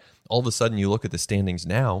that. All of a sudden, you look at the standings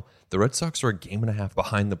now, the Red Sox are a game and a half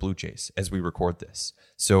behind the Blue Jays as we record this.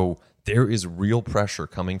 So there is real pressure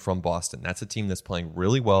coming from Boston. That's a team that's playing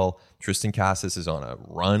really well. Tristan Casas is on a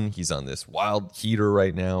run. He's on this wild heater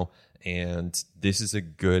right now. And this is a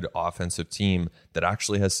good offensive team that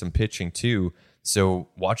actually has some pitching too. So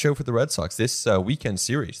watch out for the Red Sox. This weekend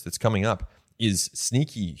series that's coming up is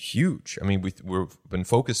sneaky huge. I mean, we've been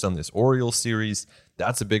focused on this Orioles series.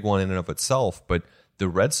 That's a big one in and of itself. But the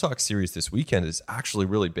Red Sox series this weekend is actually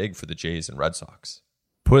really big for the Jays and Red Sox.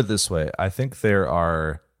 Put it this way, I think there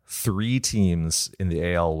are 3 teams in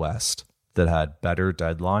the AL West that had better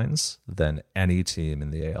deadlines than any team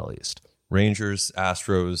in the AL East. Rangers,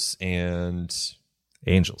 Astros, and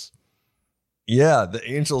Angels. Yeah, the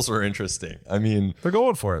Angels are interesting. I mean, they're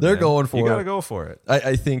going for it. They're going for it. You got to go for it.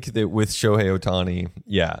 I think that with Shohei Ohtani,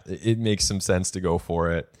 yeah, it makes some sense to go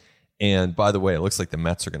for it. And by the way, it looks like the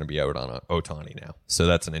Mets are going to be out on Ohtani now. So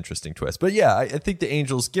that's an interesting twist. But yeah, I think the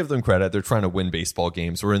Angels, give them credit. They're trying to win baseball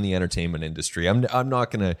games. We're in the entertainment industry. I'm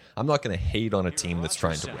not gonna hate on a team that's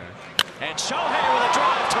trying to win. And Shohei with a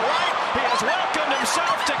drive to right. He has welcomed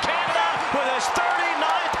himself to Canada with his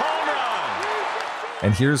 39th home run.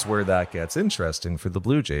 And here's where that gets interesting for the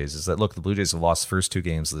Blue Jays is that, look, the Blue Jays have lost the first 2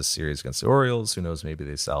 games of this series against the Orioles. Who knows, maybe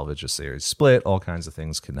they salvage a series split. All kinds of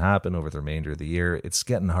things can happen over the remainder of the year. It's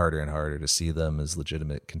getting harder and harder to see them as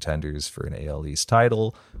legitimate contenders for an AL East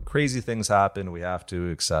title. Crazy things happen. We have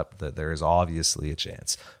to accept that there is obviously a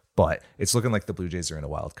chance. But it's looking like the Blue Jays are in a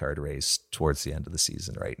wild card race towards the end of the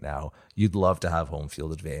season right now. You'd love to have home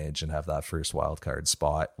field advantage and have that first wild card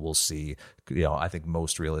spot. We'll see. I think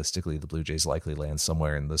most realistically, the Blue Jays likely land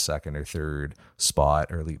somewhere in the second or third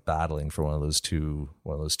spot, or battling for one of those two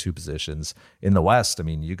positions. In the West, I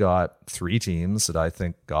mean, you got 3 teams that I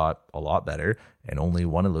think got a lot better, and only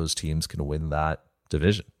one of those teams can win that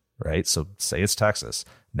division, right? So say it's Texas.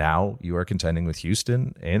 Now you are contending with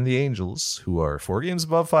Houston and the Angels, who are 4 games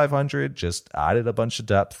above 500, just added a bunch of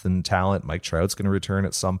depth and talent. Mike Trout's going to return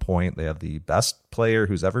at some point. They have the best player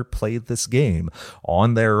who's ever played this game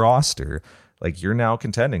on their roster. Like, you're now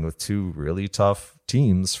contending with 2 really tough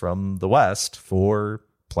teams from the West for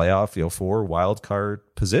playoff, for wild card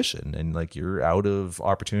position. And like, you're out of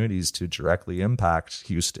opportunities to directly impact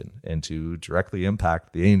Houston and to directly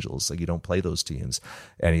impact the Angels. Like, you don't play those teams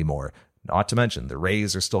anymore. Not to mention, the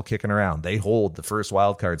Rays are still kicking around. They hold the first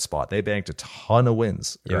wild card spot. They banked a ton of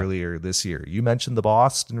wins earlier this year. You mentioned the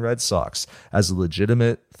Boston Red Sox as a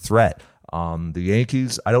legitimate threat. The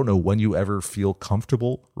Yankees, I don't know when you ever feel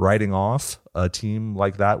comfortable writing off a team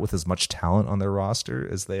like that with as much talent on their roster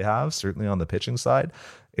as they have, certainly on the pitching side.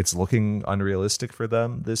 It's looking unrealistic for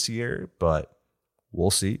them this year, but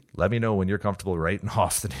we'll see. Let me know when you're comfortable writing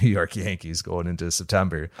off the New York Yankees going into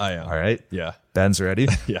September. I am. All right? Yeah. Ben's ready?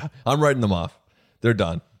 Yeah. I'm writing them off. They're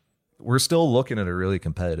done. We're still looking at a really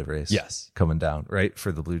competitive race. Yes. Coming down, right?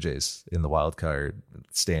 For the Blue Jays in the wild card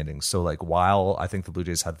standings. So, like, while I think the Blue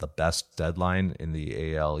Jays had the best deadline in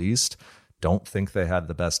the AL East, don't think they had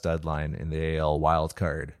the best deadline in the AL wild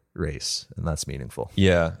card race, and that's meaningful.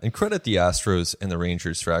 Yeah, and credit the Astros and the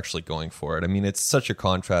Rangers for actually going for it. I mean, it's such a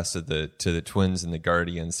contrast to the Twins and the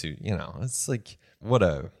Guardians, who, it's like, what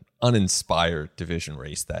a uninspired division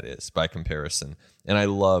race that is by comparison. And I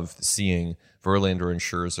love seeing Verlander and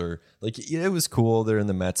Scherzer. Like, it was cool. They're in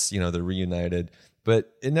the Mets, they're reunited,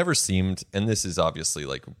 but it never seemed, and this is obviously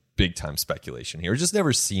like big time speculation here, it just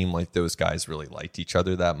never seemed like those guys really liked each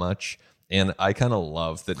other that much. And I kind of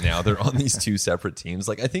love that now they're on these 2 separate teams.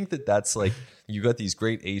 Like, I think that's like, you got these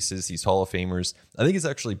great aces, these Hall of Famers. I think it's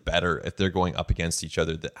actually better if they're going up against each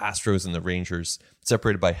other. The Astros and the Rangers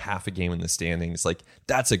separated by half a game in the standings. Like,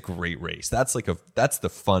 that's a great race. That's the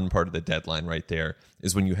fun part of the deadline right there,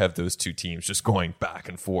 is when you have those 2 teams just going back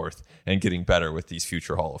and forth and getting better with these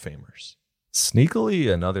future Hall of Famers.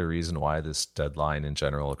 Sneakily, another reason why this deadline in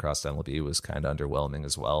general across MLB was kind of underwhelming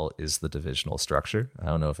as well is the divisional structure. I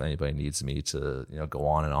don't know if anybody needs me to go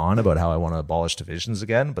on and on about how I want to abolish divisions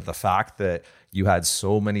again, but the fact that you had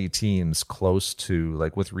so many teams close to,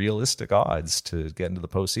 like, with realistic odds to get into the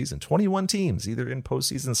postseason, 21 teams either in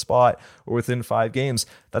postseason spot or within 5 games,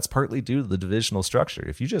 that's partly due to the divisional structure.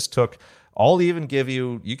 If you just took, I'll even give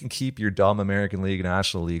you can keep your dumb American League,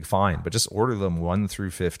 National League, fine, but just order them 1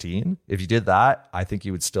 through 15. If you did that, I think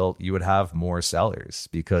you would have more sellers,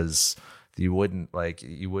 because you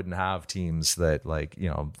wouldn't have teams that, like,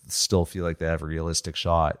 still feel like they have a realistic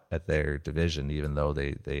shot at their division, even though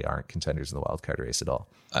they aren't contenders in the wild card race at all.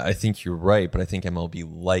 I think you're right, but I think MLB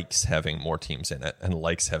likes having more teams in it and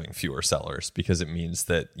likes having fewer sellers, because it means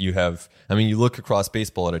that you look across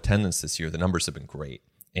baseball at attendance this year, the numbers have been great.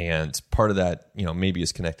 And part of that, maybe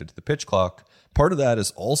is connected to the pitch clock. Part of that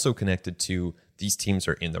is also connected to these teams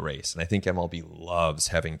are in the race. And I think MLB loves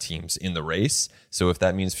having teams in the race. So if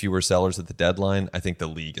that means fewer sellers at the deadline, I think the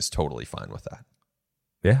league is totally fine with that.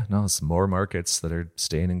 Yeah, no, it's more markets that are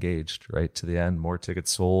staying engaged right to the end, more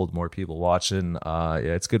tickets sold, more people watching. Yeah,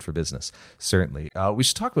 it's good for business, certainly. We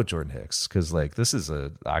should talk about Jordan Hicks, because, like, this is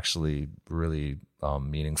a actually really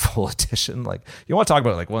meaningful addition. Like, you want to talk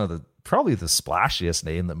about, like, one of probably the splashiest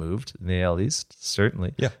name that moved in the AL East,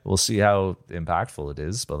 certainly. Yeah. We'll see how impactful it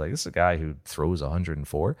is, but, like, it's a guy who throws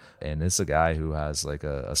 104, and it's a guy who has, like,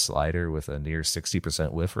 a slider with a near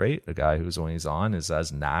 60% whiff rate, a guy who's, when he's on, is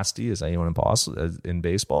as nasty as anyone in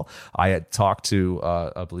baseball. I had talked to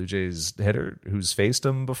a Blue Jays hitter who's faced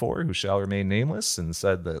him before, who shall remain nameless, and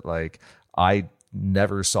said that, like, I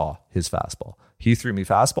never saw his fastball. He threw me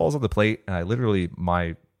fastballs on the plate, and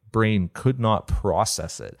my brain could not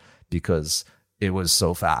process it because it was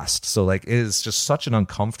so fast. So, like, it is just such an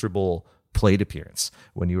uncomfortable plate appearance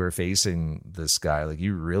when you are facing this guy. Like,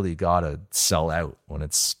 you really gotta sell out when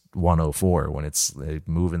it's 104, when it's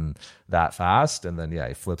moving that fast, and then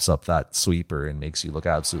he flips up that sweeper and makes you look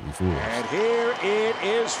absolutely foolish. And here it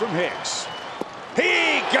is from Hicks.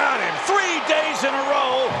 He got him 3 days in a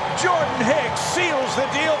row. Jordan Hicks seals the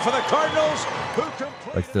deal for the Cardinals, who complete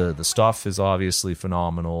Like the stuff is obviously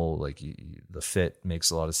phenomenal. Like the fit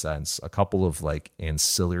makes a lot of sense. A couple of like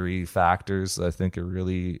ancillary factors that I think are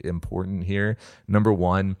really important here. Number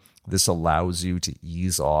one, this allows you to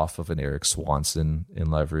ease off of an Eric Swanson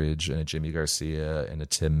in leverage and a Jimmy Garcia and a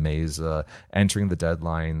Tim Meza. Entering the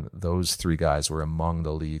deadline, those three guys were among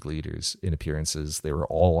the league leaders in appearances. They were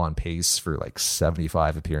all on pace for like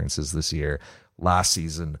 75 appearances this year. Last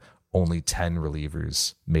season, only 10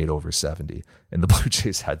 relievers made over 70. And the Blue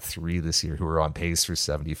Jays had 3 this year who were on pace for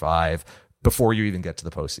 75 before you even get to the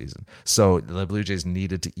postseason. So the Blue Jays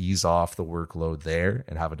needed to ease off the workload there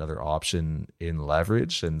and have another option in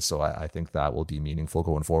leverage. And so I think that will be meaningful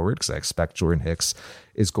going forward, because I expect Jordan Hicks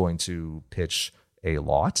is going to pitch a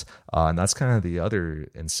lot. And that's kind of the other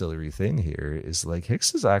ancillary thing here is like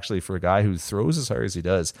Hicks is actually, for a guy who throws as hard as he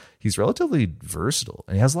does, he's relatively versatile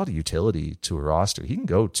and he has a lot of utility to a roster. He can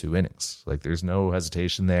go 2 innings. Like there's no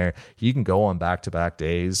hesitation there. He can go on back-to-back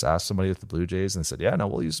days. Ask somebody with the Blue Jays and said, yeah, no,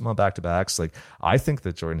 we'll use him on back-to-backs. Like I think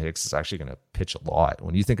that Jordan Hicks is actually going to pitch a lot.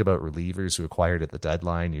 When you think about relievers who acquired at the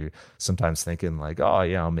deadline, you're sometimes thinking like, oh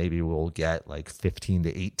yeah, maybe we'll get like 15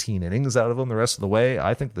 to 18 innings out of them the rest of the way.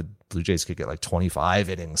 I think the Blue Jays could get like 25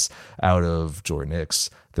 innings out of Jordan Hicks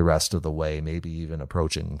the rest of the way, maybe even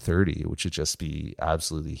approaching 30, which would just be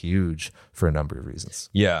absolutely huge for a number of reasons.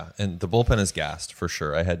 Yeah, and the bullpen is gassed for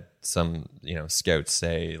sure. I had some, scouts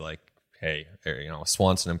say like, hey,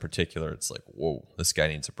 Swanson in particular, it's like, whoa, this guy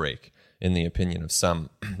needs a break, in the opinion of some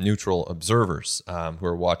neutral observers who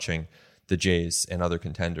are watching the Jays and other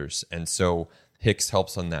contenders. And so Hicks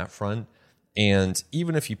helps on that front. And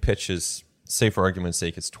even if he pitches, say for argument's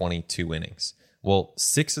sake, it's 22 innings. Well,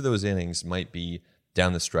 6 of those innings might be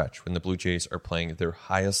down the stretch when the Blue Jays are playing their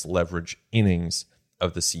highest leverage innings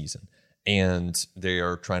of the season. And they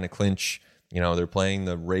are trying to clinch, they're playing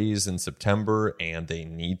the Rays in September and they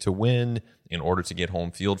need to win in order to get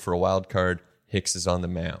home field for a wild card. Hicks is on the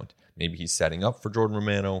mound. Maybe he's setting up for Jordan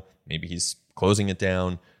Romano. Maybe he's closing it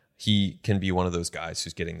down. He can be one of those guys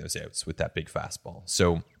who's getting those outs with that big fastball.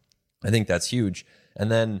 So I think that's huge. And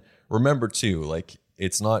then remember too, like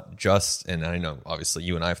it's not just, and I know obviously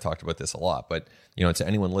you and I have talked about this a lot, but to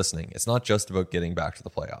anyone listening, it's not just about getting back to the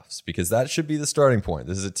playoffs, because that should be the starting point.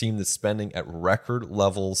 This is a team that's spending at record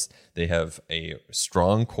levels. They have a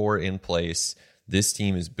strong core in place. This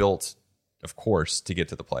team is built, of course, to get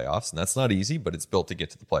to the playoffs, and that's not easy, but it's built to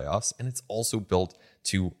get to the playoffs, and it's also built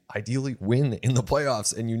to ideally win in the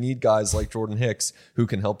playoffs, and you need guys like Jordan Hicks who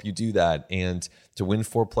can help you do that. And to win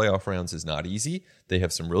 4 playoff rounds is not easy. They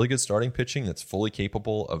have some really good starting pitching that's fully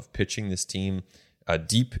capable of pitching this team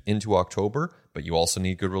deep into October, but you also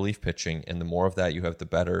need good relief pitching, and the more of that you have, the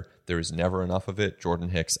better. There is never enough of it. Jordan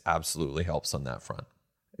Hicks absolutely helps on that front.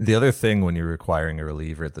 The other thing when you're acquiring a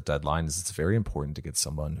reliever at the deadline is it's very important to get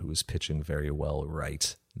someone who is pitching very well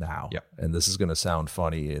right now. Yep. And this is going to sound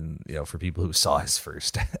funny for people who saw his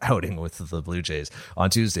first outing with the Blue Jays on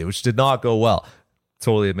Tuesday, which did not go well.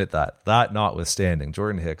 Totally admit that. That notwithstanding,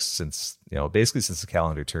 Jordan Hicks, since the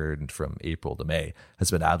calendar turned from April to May, has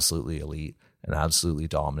been absolutely elite and absolutely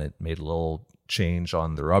dominant. Made a little change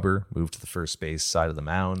on the rubber, moved to the first base side of the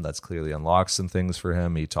mound. That's clearly unlocked some things for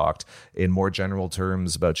him. He talked in more general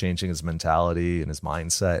terms about changing his mentality and his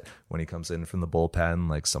mindset when he comes in from the bullpen,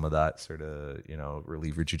 like some of that sort of,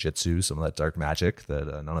 reliever jiu-jitsu, some of that dark magic that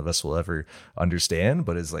none of us will ever understand,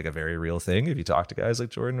 but is like a very real thing. If you talk to guys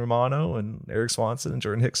like Jordan Romano and Eric Swanson and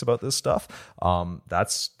Jordan Hicks about this stuff,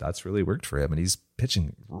 that's really worked for him. And he's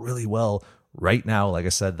pitching really well right now, like I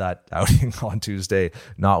said, that outing on Tuesday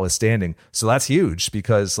notwithstanding. So that's huge,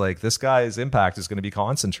 because like this guy's impact is going to be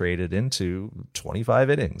concentrated into 25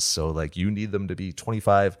 innings. So like you need them to be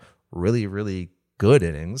 25 really, really good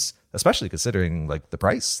innings, especially considering like the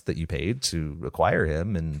price that you paid to acquire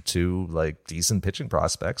him and 2 like decent pitching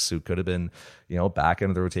prospects who could have been, back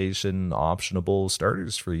into the rotation, optionable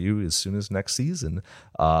starters for you as soon as next season.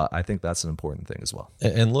 I think that's an important thing as well.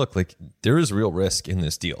 And look, like there is real risk in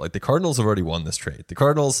this deal. Like the Cardinals have already won this trade. The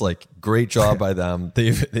Cardinals, like great job by them.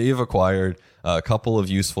 They've acquired a couple of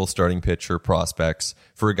useful starting pitcher prospects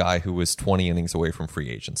for a guy who was 20 innings away from free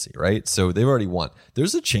agency, right? So they've already won.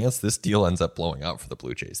 There's a chance this deal ends up blowing out for the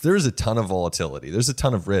Blue Jays. There's a ton of volatility. There's a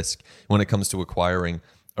ton of risk when it comes to acquiring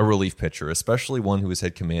a relief pitcher, especially one who has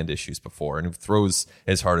had command issues before and who throws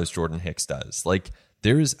as hard as Jordan Hicks does. Like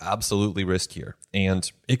there is absolutely risk here, and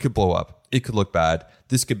it could blow up. It could look bad.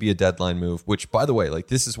 This could be a deadline move, which, by the way, like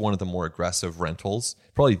this is one of the more aggressive rentals,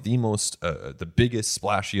 probably the biggest,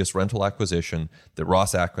 splashiest rental acquisition that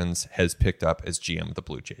Ross Atkins has picked up as GM of the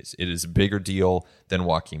Blue Jays. It is a bigger deal than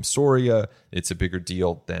Joakim Soria. It's a bigger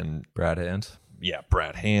deal than Brad Hand. Yeah,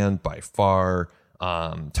 Brad Hand by far.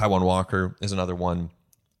 Taijuan Walker is another one.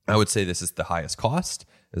 I would say this is the highest cost,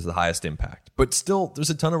 is the highest impact. But still, there's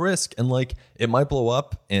a ton of risk. And like, it might blow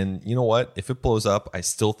up. And you know what? If it blows up, I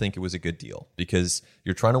still think it was a good deal because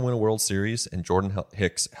you're trying to win a World Series and Jordan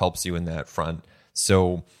Hicks helps you in that front.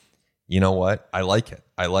 So, you know what? I like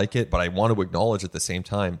it, but I want to acknowledge at the same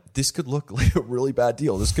time, this could look like a really bad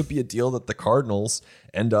deal. This could be a deal that the Cardinals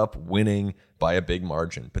end up winning by a big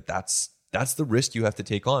margin. But that's the risk you have to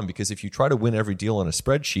take on, because if you try to win every deal on a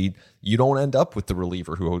spreadsheet, you don't end up with the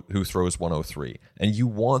reliever who throws 103, and you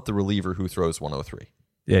want the reliever who throws 103.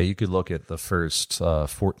 Yeah, you could look at the first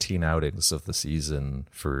 14 outings of the season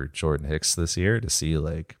for Jordan Hicks this year to see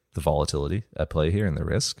like the volatility at play here and the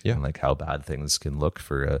risk and like how bad things can look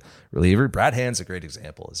for a reliever. Brad Hand's a great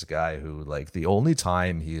example. Is a guy who like the only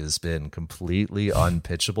time he has been completely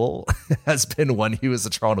unpitchable has been when he was a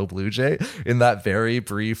Toronto Blue Jay in that very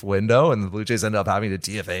brief window, and the Blue Jays ended up having to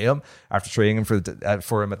DFA him after trading him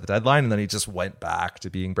for him at the deadline, and then he just went back to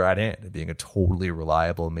being Brad Hand and being a totally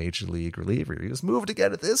reliable major league reliever. He was moved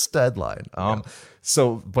again at this deadline.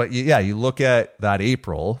 So, but yeah, you look at that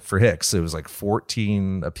April for Hicks, it was like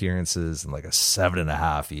 14 appearances and like a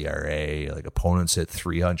 7.5 ERA. Like opponents hit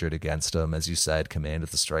 300 against him. As you said, command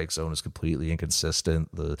of the strike zone was completely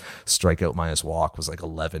inconsistent. The strikeout minus walk was like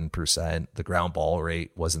 11%. The ground ball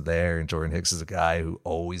rate wasn't there. And Jordan Hicks is a guy who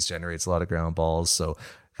always generates a lot of ground balls. So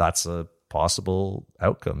that's a possible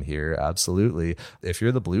outcome here. Absolutely. If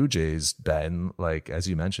you're the Blue Jays, Ben, like as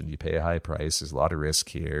you mentioned, you pay a high price. There's a lot of risk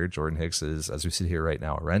here. Jordan Hicks is, as we sit here right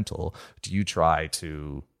now, a rental. Do you try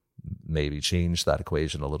to maybe change that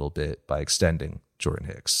equation a little bit by extending Jordan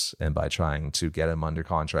Hicks and by trying to get him under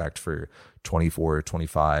contract for 24,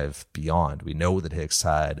 25 beyond? We know that Hicks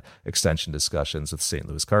had extension discussions with St.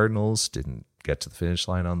 Louis Cardinals, didn't get to the finish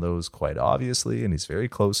line on those quite obviously, and he's very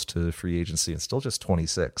close to free agency and still just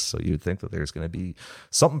 26. So you'd think that there's going to be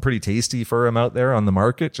something pretty tasty for him out there on the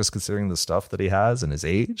market, just considering the stuff that he has and his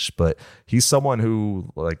age. But he's someone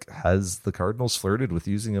who like has the Cardinals flirted with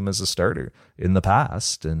using him as a starter in the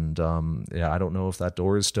past, and I don't know if that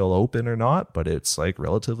door is still open or not, but it's like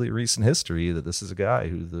relatively recent history that this is a guy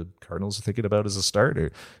who the Cardinals are thinking about as a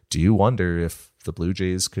starter. Do you wonder if the Blue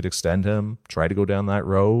Jays could extend him, try to go down that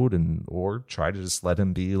road, or try to just let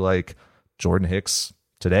him be like Jordan Hicks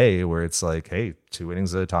today, where it's like, hey, 2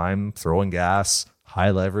 innings at a time, throwing gas, high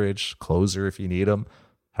leverage, closer if you need him?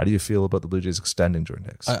 How do you feel about the Blue Jays extending Jordan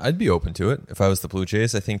Hicks? I'd be open to it if I was the Blue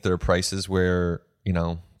Jays. I think there are prices where,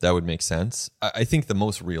 that would make sense. I think the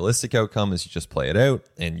most realistic outcome is you just play it out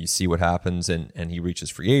and you see what happens, and he reaches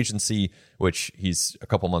free agency, which he's a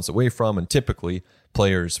couple months away from. And typically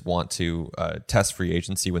players want to test free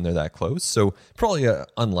agency when they're that close. So probably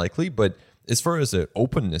unlikely, but as far as an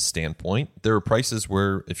openness standpoint, there are prices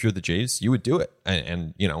where if you're the Jays, you would do it.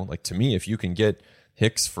 And like to me, if you can get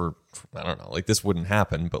Hicks for, I don't know, like this wouldn't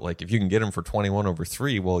happen, but like if you can get him for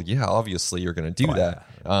 21/3, well, yeah, obviously you're going to do that.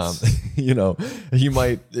 He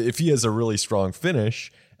might, if he has a really strong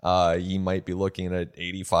finish, you might be looking at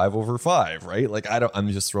 85/5, right? Like I'm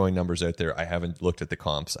just throwing numbers out there. I haven't looked at the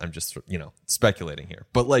comps. I'm just, speculating here.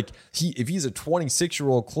 But like if he's a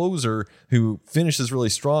 26-year-old closer who finishes really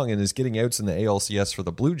strong and is getting outs in the ALCS for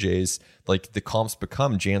the Blue Jays, like the comps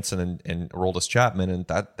become Jansen and Aroldis Chapman, and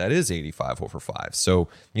that is 85/5. So,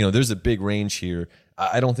 there's a big range here.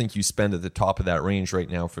 I don't think you spend at the top of that range right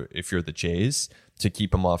now if you're the Jays to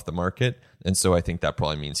keep him off the market. And so I think that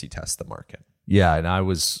probably means he tests the market. Yeah, and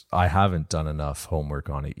I haven't done enough homework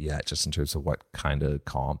on it yet, just in terms of what kind of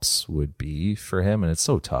comps would be for him. And it's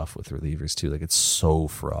so tough with relievers too. Like it's so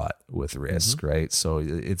fraught with risk, right? So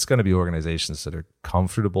it's going to be organizations that are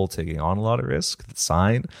comfortable taking on a lot of risk that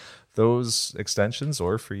sign those extensions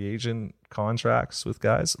or free agent contracts with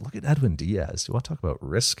guys. Look at Edwin Diaz. Do you want to talk about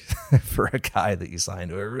risk for a guy that you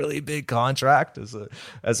signed to a really big contract as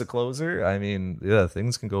a closer? I mean, yeah,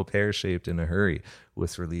 things can go pear-shaped in a hurry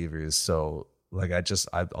with relievers. So like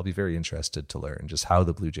I'll be very interested to learn just how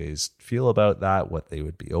the Blue Jays feel about that, what they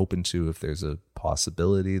would be open to if there's a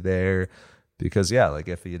possibility there. Because yeah, like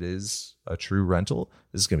if it is a true rental,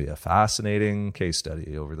 this is going to be a fascinating case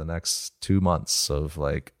study over the next 2 months of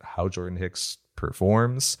like how Jordan Hicks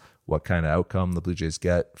performs, what kind of outcome the Blue Jays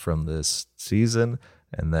get from this season,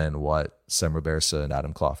 and then what Sem Robersa and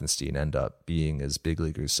Adam Kloffenstein end up being as big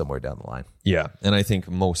leaguers somewhere down the line. Yeah, and I think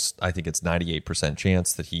it's 98%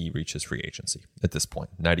 chance that he reaches free agency at this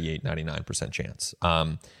point. 98, 99% chance.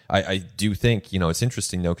 I do think, it's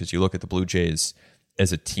interesting though, because you look at the Blue Jays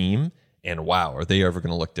as a team, and wow, are they ever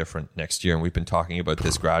going to look different next year? And we've been talking about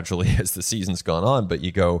this gradually as the season's gone on, but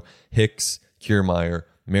you go Hicks, Kiermaier,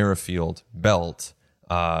 Merrifield, Belt,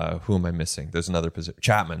 who am I missing? There's another position,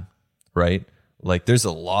 Chapman, right? Like, there's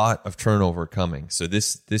a lot of turnover coming. So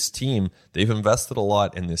this team, they've invested a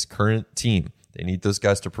lot in this current team. They need those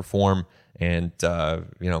guys to perform, and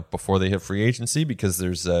before they hit free agency, because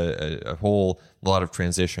there's a whole lot of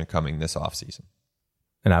transition coming this offseason.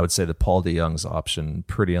 And I would say that Paul DeJong's option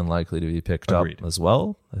pretty unlikely to be picked Agreed. up as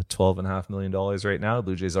well. At $12.5 million right now.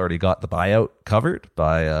 Blue Jays already got the buyout covered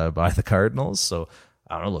by the Cardinals. So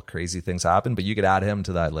I don't know, look, crazy things happen, but you could add him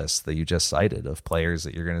to that list that you just cited of players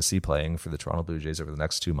that you're going to see playing for the Toronto Blue Jays over the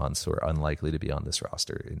next 2 months who are unlikely to be on this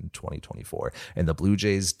roster in 2024. And the Blue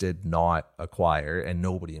Jays did not acquire, and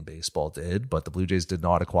nobody in baseball did, but the Blue Jays did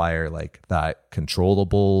not acquire like that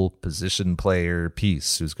controllable position player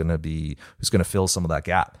piece who's going to fill some of that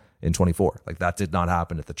gap in 24. Like, that did not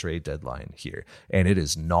happen at the trade deadline here. And it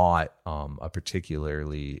is not a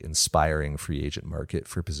particularly inspiring free agent market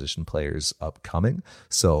for position players upcoming.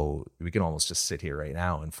 So we can almost just sit here right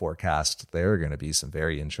now and forecast there are going to be some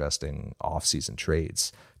very interesting offseason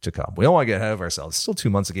trades to come. We don't want to get ahead of ourselves. Still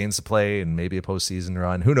 2 months of games to play and maybe a postseason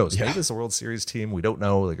run. Who knows? Maybe it's a World Series team. We don't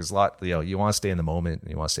know. Like, there's a lot, you want to stay in the moment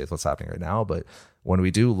and you want to stay with what's happening right now. But when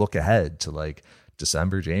we do look ahead to like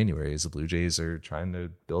December, January, as the Blue Jays are trying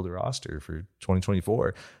to build a roster for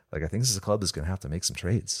 2024, like, I think this is a club that's going to have to make some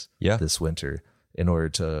trades this winter in order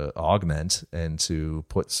to augment and to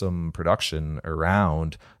put some production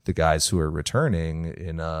around the guys who are returning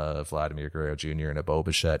in Vladimir Guerrero Jr. and a Bo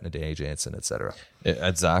Bichette and a Danny Jansen, et cetera.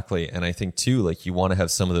 Exactly. And I think too, like, you want to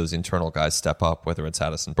have some of those internal guys step up, whether it's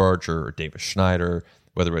Addison Barger or Davis Schneider,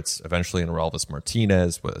 whether it's eventually in Elvis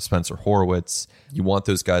Martinez, Spencer Horwitz. You want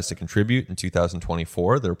those guys to contribute in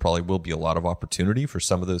 2024. There probably will be a lot of opportunity for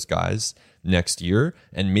some of those guys next year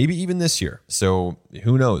and maybe even this year. So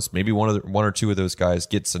who knows? Maybe one or two of those guys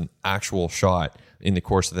gets an actual shot in the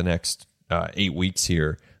course of the next 8 weeks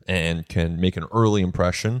here and can make an early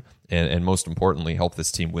impression and most importantly, help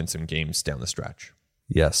this team win some games down the stretch.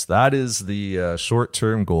 Yes, that is the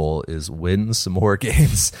short-term goal, is win some more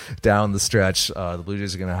games down the stretch. The Blue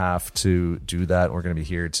Jays are going to have to do that. We're going to be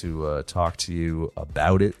here to talk to you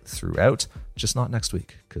about it throughout, just not next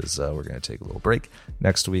week, because we're going to take a little break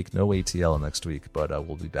next week. No ATL next week, but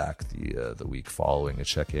we'll be back the week following to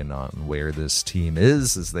check in on where this team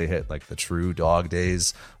is as they hit like the true dog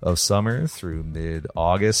days of summer through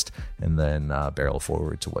mid-August, and then barrel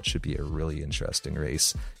forward to what should be a really interesting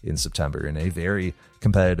race in September in a very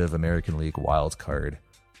competitive American League wild card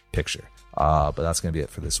picture. But that's going to be it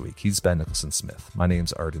for this week. He's Ben Nicholson-Smith. My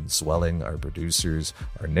name's Arden Zwelling. Our producers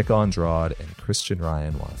are Nick Andrade and Christian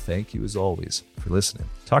Ryan. I want to thank you as always for listening.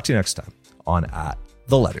 Talk to you next time on At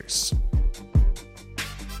The Letters.